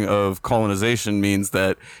understanding of colonization means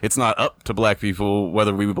that it's not up to black people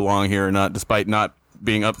whether we belong here or not, despite not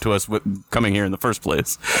being up to us with coming here in the first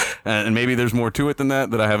place. And maybe there's more to it than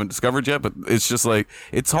that I haven't discovered yet, but it's just like,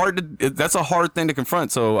 it's hard to, that's a hard thing to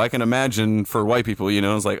confront. So I can imagine for white people, you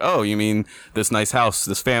know, it's like, oh, you mean this nice house,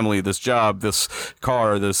 this family, this job, this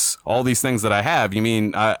car, all these things that I have, you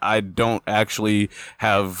mean I don't actually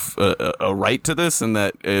have a right to this, and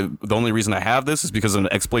that the only reason I have this is because of an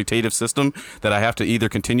exploitative system that I have to either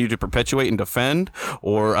continue to perpetuate and defend,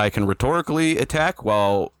 or I can rhetorically attack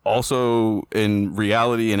while also in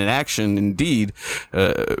reality and in action indeed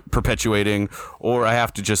perpetuating, or I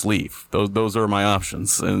have to just leave. Those are my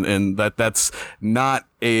options, and that's not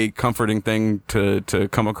a comforting thing to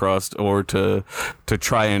come across, or to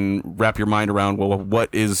try and wrap your mind around. Well, what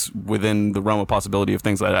is within the realm of possibility of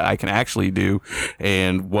things that I can actually do,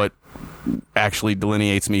 and what actually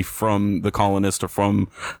delineates me from the colonist or from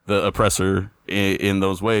the oppressor in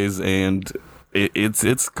those ways. And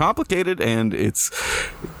it's complicated, and it's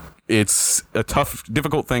a tough,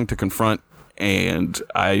 difficult thing to confront, and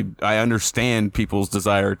I understand people's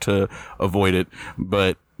desire to avoid it,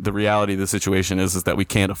 but the reality of the situation is that we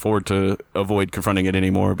can't afford to avoid confronting it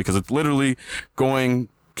anymore, because it's literally going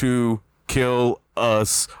to kill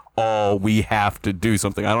us all. We have to do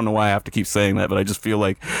something. I don't know why I have to keep saying that, but I just feel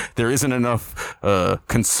like there isn't enough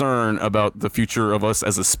concern about the future of us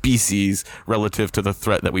as a species relative to the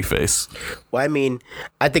threat that we face. Well, I mean,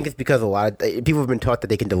 I think it's because a lot of people have been taught that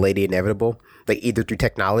they can delay the inevitable, like either through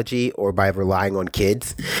technology or by relying on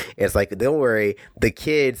kids. It's like, don't worry, the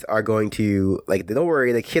kids are going to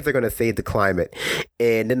save the climate.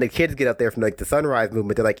 And then the kids get out there from like the Sunrise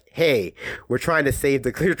Movement. They're like, hey, we're trying to save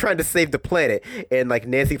the planet. And like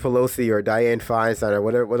Nancy Pelosi or Dianne Feinstein or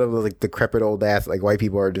whatever like decrepit old ass like white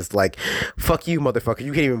people are just like, fuck you, motherfucker,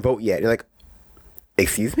 you can't even vote yet. You're like,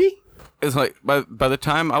 excuse me? It's like, by the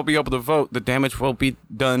time I'll be able to vote, the damage will be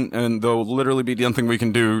done, and there'll literally be nothing we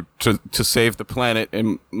can do to save the planet,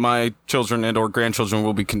 and my children and or grandchildren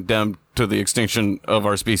will be condemned to the extinction of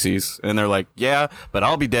our species. And they're like, yeah, but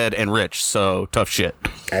I'll be dead and rich, so tough shit.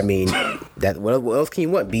 I mean, what else can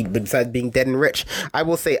you want besides being dead and rich? I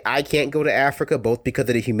will say I can't go to Africa, both because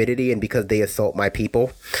of the humidity and because they assault my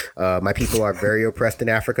people. My people are very oppressed in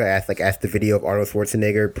Africa, as the video of Arnold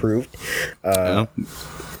Schwarzenegger proved. Yeah.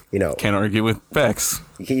 You know, can't argue with facts.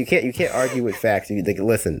 You can't argue with facts.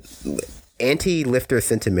 Listen, anti-lifter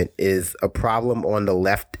sentiment is a problem on the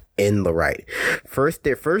left and the right. First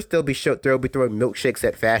they'll be throwing milkshakes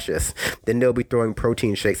at fascists. Then they'll be throwing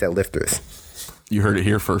protein shakes at lifters. You heard it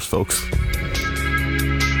here first, folks.